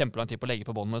betale, eller kjempelang tid på å legge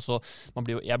på båndene, så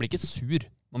jeg blir ikke sur.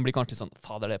 Man blir kanskje sånn,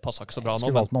 fader, det passer ikke så bra nå.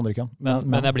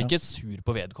 Men jeg blir ikke sur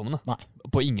på vedkommende. Nei.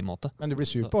 På ingen måte. Men du blir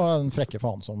sur på en frekke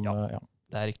faen som... Ja.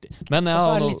 Det er riktig. Men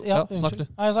så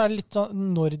er det litt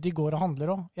når de går og handler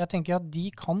også. Jeg tenker at de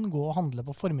kan gå og handle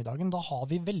på formiddagen. Da har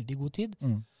vi veldig god tid.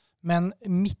 Men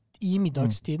midt i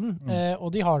middagstiden,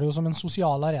 og de har det jo som en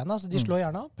sosial arena, så de slår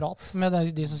gjerne prat med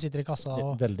de som sitter i kassa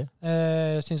og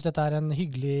synes dette er en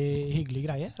hyggelig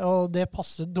greie. Og det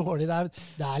passer dårlig.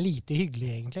 Det er lite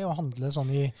hyggelig egentlig å handle sånn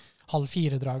i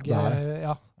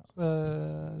 3:30-draget.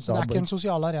 Så det er ikke en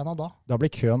sosial arena da. Da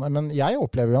blir køen, men jeg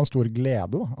opplever jo en stor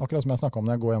glede da. Akkurat som jeg snakket om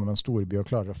når jeg går gjennom en storby og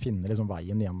klarer å finne liksom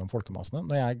veien gjennom folkemassene.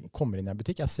 Når jeg kommer inn i en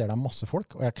butikk, jeg ser det er masse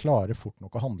folk, og jeg klarer fort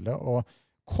nok å handle og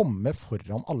komme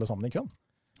foran alle sammen i køen.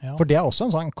 Ja. For det er også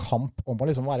en sånn kamp om å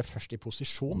liksom være først i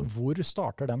posisjon. Hvor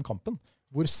starter den kampen?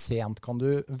 Hvor sent kan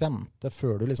du vente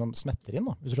før du liksom smetter inn?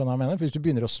 Da? Hvis du skjønner hva jeg mener? For hvis du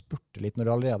begynner å spurte litt når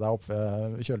du allerede er oppe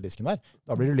ved kjøledisken der,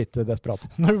 da blir du litt desperat.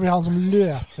 Når du blir han som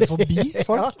løper forbi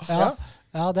folk?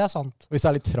 Ja, det er sant. Hvis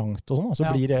det er litt trangt og sånn, så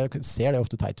ser det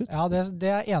ofte teit ut. Ja, det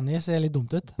er enig, ser litt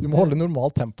dumt ut. Du må holde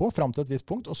normalt tempo frem til et visst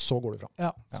punkt, og så går du fram.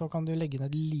 Ja, så kan du legge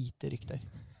ned lite rykk der.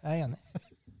 Jeg er enig.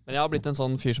 Men jeg har blitt en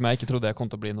sånn fyr som jeg ikke trodde jeg kom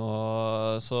til å bli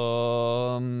noe, så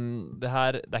det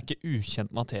er ikke ukjent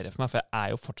materie for meg, for jeg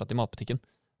er jo fortsatt i matbutikken.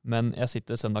 Men jeg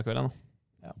sitter søndag kveld nå,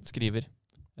 skriver,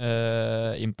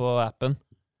 inn på appen,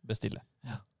 bestille.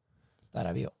 Ja,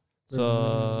 der er vi jo. Så,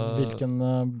 hvilken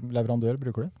leverandør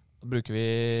bruker du? Bruker vi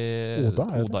Oda,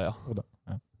 ja. Oda.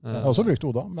 Jeg har også brukt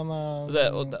Oda, men...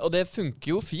 Og det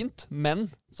funker jo fint, men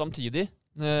samtidig,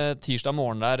 tirsdag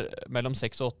morgen der, mellom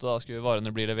 6 og 8, da skulle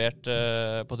varene bli levert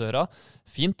på døra.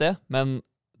 Fint det, men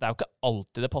det er jo ikke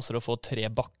alltid det passer å få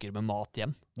 3 bakker med mat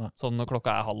hjem. Nei. Sånn når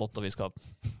klokka er 7:30 og vi skal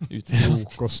ut.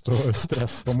 Frokost og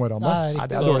stress på morgenen. Nei,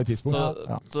 det er dårlig tidspunkt.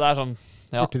 Så det er sånn,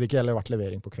 ja. Burde det ikke heller vært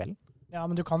levering på kvelden? Ja,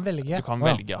 men du kan velge.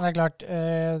 velge, ja. Men det er klart,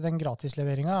 den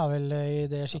gratisleveringen er vel i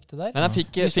det skiktet der. Men jeg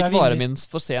fikk varen min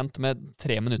for sent med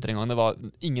 3 minutter en gang. Det var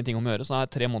ingenting om å gjøre, så nå er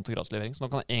det 3 måneder gratislevering. Så nå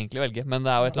kan jeg egentlig velge. Men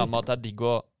det er jo et eller annet med at det er digg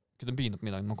å kunne begynne på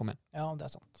middagen når man kommer hjem. Ja, det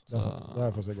er sant. Det er sant. Det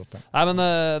er faktisk godt. Nei, men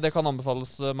det kan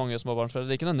anbefales mange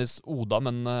småbarnsforeldre. Ikke nødvendigvis Oda,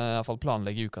 men i hvert fall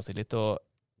planlegge uka si litt, og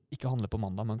ikke handle på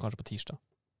mandag, men kanskje på tirsdag.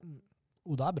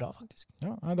 Oda er bra, faktisk.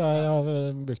 Ja, jeg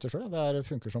har brukt det selv. Det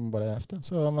funker som bare efter.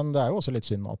 Men det er jo også litt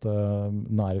synd at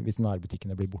hvis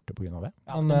nærbutikkene blir borte på grunn av det.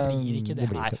 Ja, men det blir ikke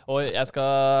det. Nei, og jeg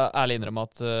skal ærlig innrømme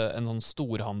at en sånn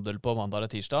storhandel på mandag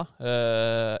eller tirsdag,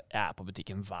 jeg er på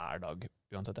butikken hver dag,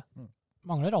 uansett det.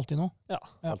 Mangler alltid noe. Ja.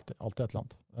 Alltid et eller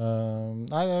annet.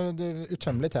 Nei, det er et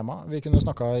utømmelig tema. Vi kunne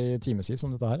snakket i timevis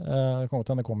om dette her.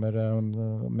 Det kommer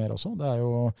mer også. Det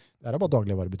er bare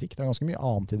dagligvarebutikk. Det er ganske mye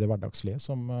annet i det hverdagslige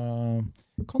som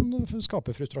kan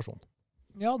skape frustrasjon.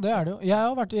 Ja, det er det jo.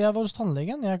 Jeg var hos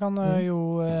tannlegen. Jeg kan jo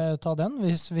ta den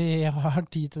hvis vi har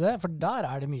tid til det, for der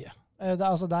er det mye.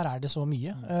 Der er det så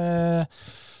mye.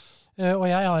 Og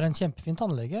jeg har en kjempefin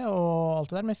tannlege og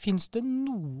alt det der, men finnes det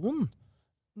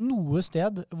noe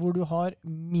sted hvor du har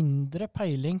mindre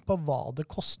peiling på hva det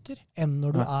koster enn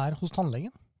når du er hos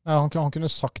tannlegen? Ja, han kunne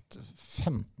sagt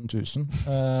 15 000.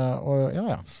 Og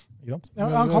ikke sant? Ja,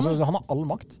 han har all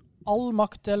makt. All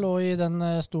makt. Jeg lå i den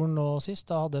stolen nå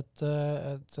sist. Jeg hadde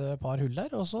et par hull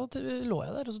der, og så lå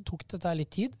jeg der, og så tok dette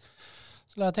litt tid.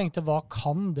 Så jeg tenkte, hva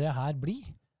kan det her bli?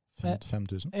 5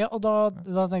 000? Ja, og da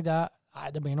tenkte jeg, nei,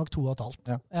 det blir nok 2,5.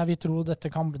 Ja. Jeg vil tro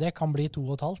det kan bli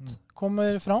 2,5.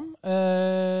 Kommer fram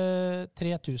 3.008.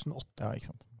 Ja, ikke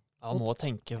sant. Ja, man må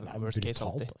tenke worst case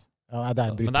alltid. Ja,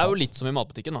 men det er jo litt som i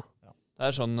matbutikken da. Ja. Det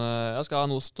er sånn, jeg skal ha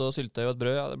en ost og syltetøy og et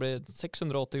brød, ja, det blir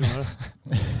 680 kroner.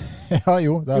 Ja,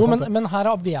 jo, det er sant. Men her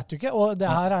vet du ikke, og det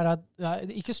her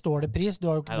ikke står det pris. Du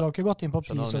har jo ikke gått inn på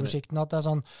prisoversikten at det er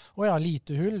sånn,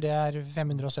 lite hull, det er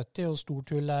 570, og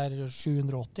stort hull er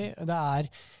 780. Det er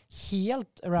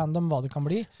helt random hva det kan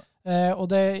bli. Og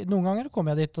noen ganger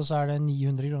kommer jeg dit, og så er det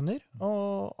 900 kroner,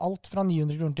 og alt fra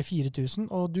 900 kroner til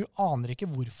 4000, og du aner ikke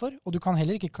hvorfor, og du kan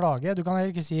heller ikke klage, du kan heller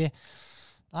ikke si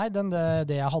nei,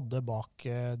 det jeg hadde bak,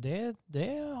 det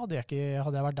hadde jeg ikke,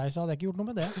 hadde jeg vært deg, så hadde jeg ikke gjort noe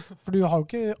med det. For du har jo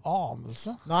ikke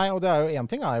anelse. Nei, og det er jo, en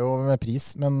ting er jo med pris,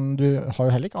 men du har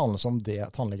jo heller ikke anelse om det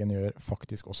tannlegen gjør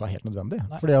faktisk også er helt nødvendig.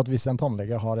 Nei. Fordi at hvis en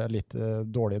tannlege har litt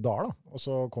dårlige dager, og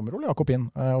så kommer Ole Jakob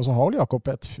inn, og så har Ole Jakob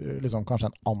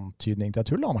kanskje en antydning til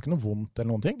et hull. Han har ikke noe vondt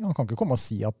eller noen ting. Han kan ikke komme og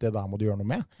si at det der må du gjøre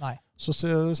noe med. Nei. Så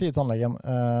sier tannlegen,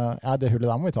 det hullet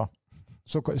der må vi ta.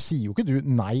 Så sier jo ikke du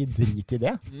nei, drit i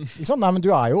det. Nei, men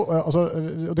du er jo,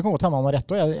 det kan godt hende han har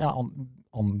rett, og jeg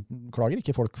anklager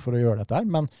ikke folk for å gjøre dette her,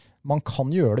 men man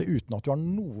kan gjøre det uten at du har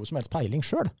noe som helst peiling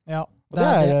selv. Ja, det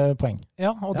er poeng.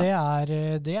 Ja, og det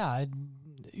er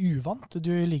uvant.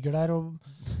 Du ligger der og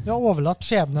du har overlatt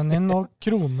skjebnen din og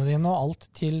kronene dine og alt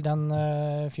til den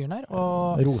fyren her.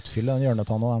 Og rotfylle den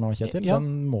hjørnetanna der nå, Kjetil. Den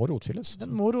må rotfylles.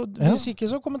 Hvis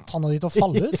ikke så kommer tanna ditt å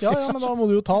falle ut. Ja, men da må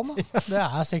du jo ta den. Det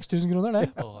er 6000 kroner,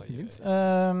 det.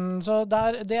 Så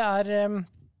det er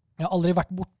jeg har aldri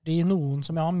vært borti noen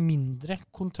som jeg har mindre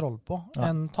kontroll på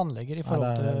enn tannleger i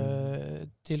forhold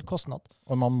til kostnad.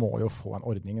 Og man må jo få en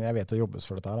ordning. Jeg vet det jobbes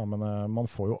for dette her, men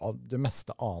man får jo det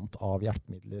meste annet av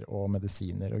hjelpemidler og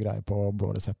medisiner og greier på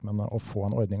blå resept. Men å få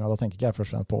en ordning, da tenker ikke jeg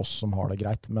først og fremst på oss som har det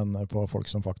greit, men på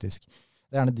folk som faktisk...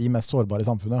 Det er gjerne de mest sårbare i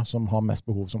samfunnet som har mest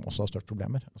behov, som også har størst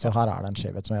problemer. Så her er det en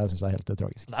skjevhet som jeg synes er helt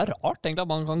tragisk. Det er rart egentlig at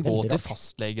man kan gå til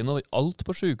fastlegen og alt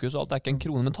på sykehus og alt. Det er ikke en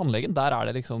krone med tannlegen. Der er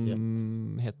det liksom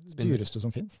helt spindelig. Dyreste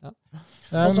som finnes. Ja.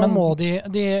 Og så må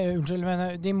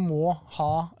de må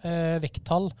ha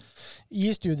vekttall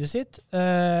i studiet sitt.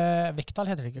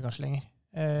 Vekttall heter det ikke kanskje lenger.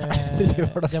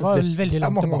 Det var veldig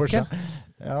langt tilbake.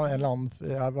 Ja, en eller annen,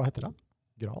 hva heter det?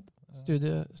 Grad?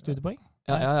 Studiepoeng?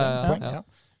 Ja.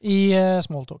 I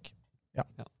smalltalk. Ja.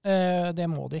 Det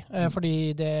må de, fordi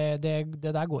det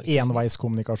der går ikke.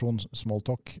 Enveiskommunikasjon,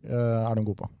 smalltalk, er de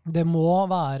gode på? Det må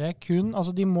være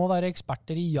de må være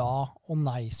eksperter i ja- og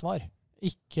nei-svar.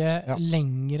 Ikke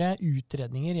lengre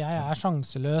utredninger. Jeg er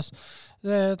sjanseløs.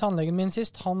 Tannlegen min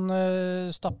sist, han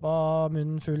stappa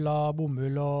munnen full av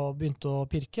bomull og begynte å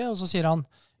pirke, og så sier han,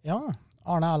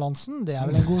 Arne Erlandsen, det er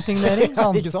vel en god signering, sa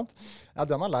han. Ikke sant? Ja,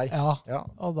 den er lei. Ja,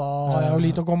 og da har jeg jo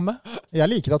litt å komme med. Jeg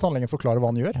liker at tannlegen forklarer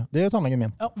hva han gjør. Det gjør tannlegen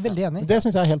min. Ja, veldig enig. Det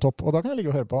synes jeg er helt topp, og da kan jeg ligge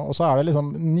og høre på. Og så er det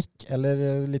liksom nikk eller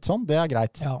litt sånn, det er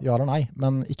greit. Ja eller nei,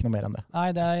 men ikke noe mer enn det. Nei,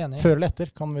 det er jeg enig i. Før eller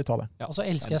etter kan vi ta det. Ja. Og så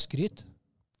elsker jeg skryt.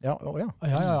 Ja. De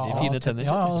fine tenner.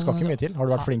 Det skal ikke mye til. Har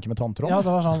du vært flink med tanntråd? Ja,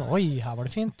 det var sånn, oi, her var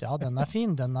det fint. Ja, den er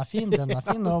fin,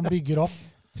 og bygger opp.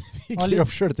 Bygger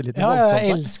opp selvtilliten. Ja,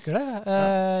 jeg elsker det.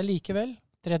 Likevel.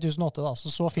 3008 da,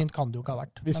 så fint kan det jo ikke ha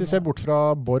vært. Hvis vi ser bort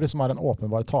fra Borr, som er en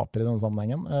åpenbar taper i denne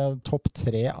sammenhengen, topp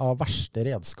 3 av verste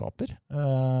redskaper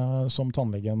som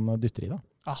tannlegen dytter i da?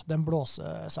 Ja, den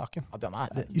blåsesaken. Ja, den er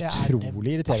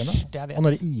utrolig irriterende. Og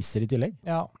når det iser i tillegg.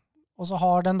 Ja. Og så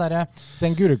har den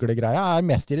gurglegreia er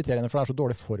mest irriterende, for det er så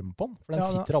dårlig form på den. For den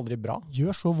sitter aldri bra.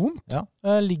 Gjør så vondt. Ja.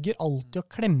 Ligger alltid og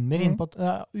klemmer inn på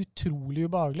utrolig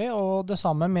ubehagelig. Og det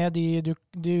samme med de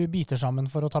biter sammen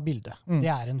for å ta bilde. Det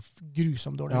er en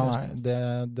grusom dårlig løsning.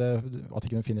 At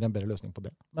ikke de finner en bedre løsning på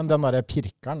det. Men den der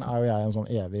pirkeren er jo jeg en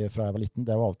sånn evig fra jeg var liten.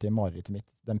 Det var alltid marerittet mitt.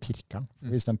 Den pirkeren.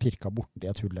 Hvis den pirka borti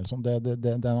et hull eller sånn,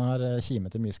 den har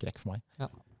kimet til mye skrekk for meg.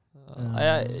 Ja.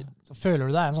 Så føler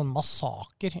du det er en sånn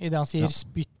massaker i det han sier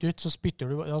spytt ut, så spytter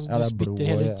du du spytter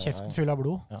hele kjeften full av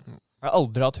blod. Jeg har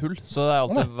aldri hatt hull, så det er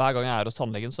alltid, hver gang jeg er hos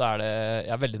tannlegen så er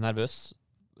jeg er veldig nervøs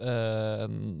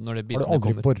når det bitene kommer. Har du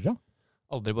aldri borret?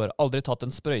 Aldri borret. Aldri tatt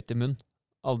en sprøyte i munn.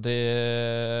 Aldri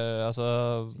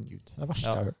Gud, det er det verste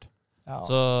jeg har hørt. Ja.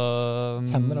 Så,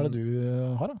 tenner er det du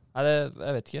har da? Nei,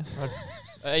 jeg vet ikke.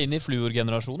 Jeg er inne i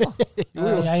fluorgenerasjonen da.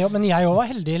 Men jeg var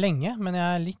heldig lenge, men jeg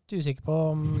er litt usikker på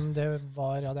om det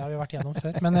var, det har vi vært gjennom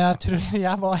før. Men jeg tror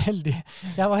jeg var heldig.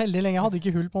 Jeg var heldig lenge, jeg hadde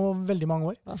ikke hull på veldig mange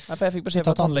år. Ja, for jeg fikk beskjed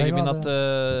fra tannlegen min at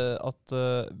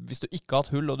hvis du ikke har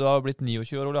hatt hull, og du har blitt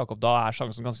 29 år, Ole Jakob, da er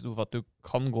sjansen ganske stor for at du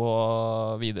kan gå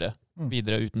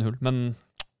videre uten hull. Men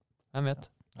hvem vet?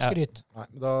 Skryt. Nei,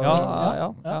 da,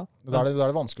 Da er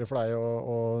det vanskelig for deg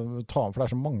å ta om, for det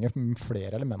er så mange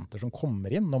flere elementer som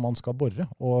kommer inn når man skal borre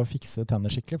og fikse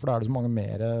tenner skikkelig, for da er det så mange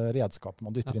mer redskaper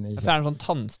man dytter inn i. Det er en sånn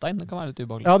tannstein, det kan være litt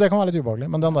ubehagelig. Ja, det kan være litt ubehagelig,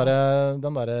 men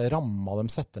den der ramma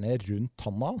de setter ned rundt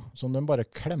tanna, som de bare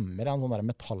klemmer, en sånn der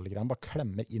metallgrein, bare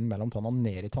klemmer inn mellom tanna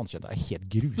ned i tannkjøttet, det er helt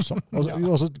grusomt.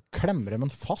 Og så klemmer de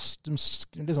den fast, de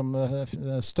liksom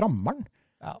strammer den.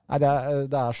 Ja. Nei,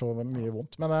 det er så mye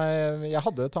vondt. Men jeg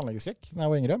hadde tannlegeskrekk da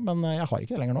jeg var yngre, men jeg har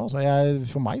ikke det lenger nå. Så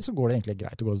for meg så går det egentlig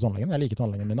greit å gå til tannlegen. Jeg liker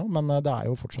tannlegen min nå, men det er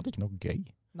jo fortsatt ikke noe gøy.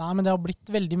 Nei, men det har blitt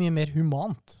veldig mye mer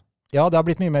humant. Ja, det har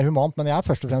blitt mye mer humant, men jeg er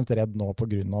først og fremst redd nå på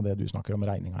grunn av det du snakker om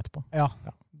regninga etterpå. Ja.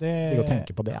 Det å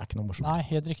tenke på det er ikke noe morsomt. Nei,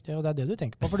 helt riktig, og det er det du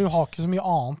tenker på. For du har ikke så mye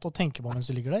annet å tenke på mens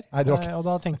du ligger der. Nei, og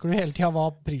da tenker du hele tiden hva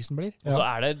prisen blir. Og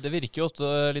så det virker jo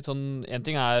også litt sånn, en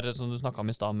ting som du snakket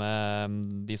om i sted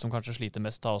med de som kanskje sliter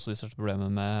mest, har også de største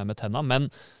problemene med tenna,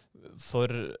 men for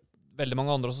veldig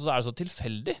mange andre også så er det så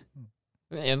tilfeldig.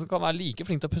 En som kan være like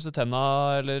flink til å pusse tenna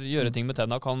eller gjøre ting med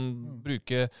tenna, kan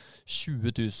bruke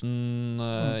 20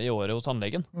 000 i året hos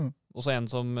tannlegen. Og så en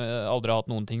som aldri har hatt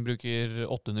noen ting, bruker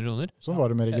 800 kroner. Så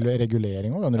var det med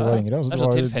regulering også, når du var yngre. Altså, det er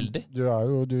så tilfeldig. Du er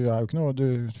jo ikke noe...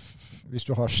 hvis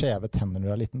du har skjeve tenner når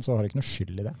du er liten, så har du ikke noe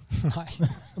skyld i det. Nei,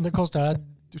 det koster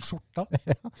deg skjorta.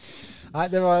 Nei,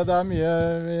 det er mye...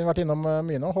 Vi har vært innom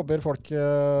mye nå. Håper folk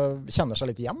kjenner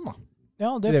seg litt igjen, da.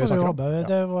 Ja, det får vi håpe.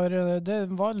 Det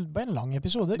var en lang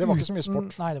episode. Det var ikke så mye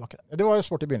sport. Nei, det var ikke det. Det var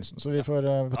sport i begynnelsen, så vi får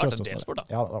trøste oss. Det har vært en del sport, da.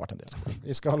 Ja, det har vært en del sport.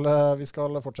 Vi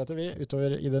skal fortsette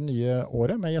utover i det nye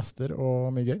året med gjester og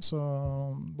mye gøy, så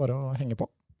bare å henge på.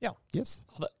 Ja. Yes.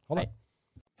 Ha det. Ha det.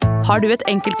 Har du et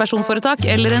enkeltpersonforetak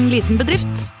eller en liten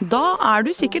bedrift? Da er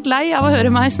du sikkert lei av å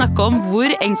høre meg snakke om hvor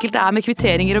enkelt det er med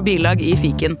kvitteringer og bilag i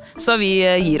fiken. Så vi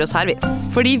gir oss her, vi.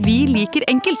 Fordi vi liker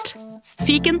enkelt.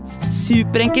 Fiken,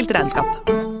 superenkelt regnskap.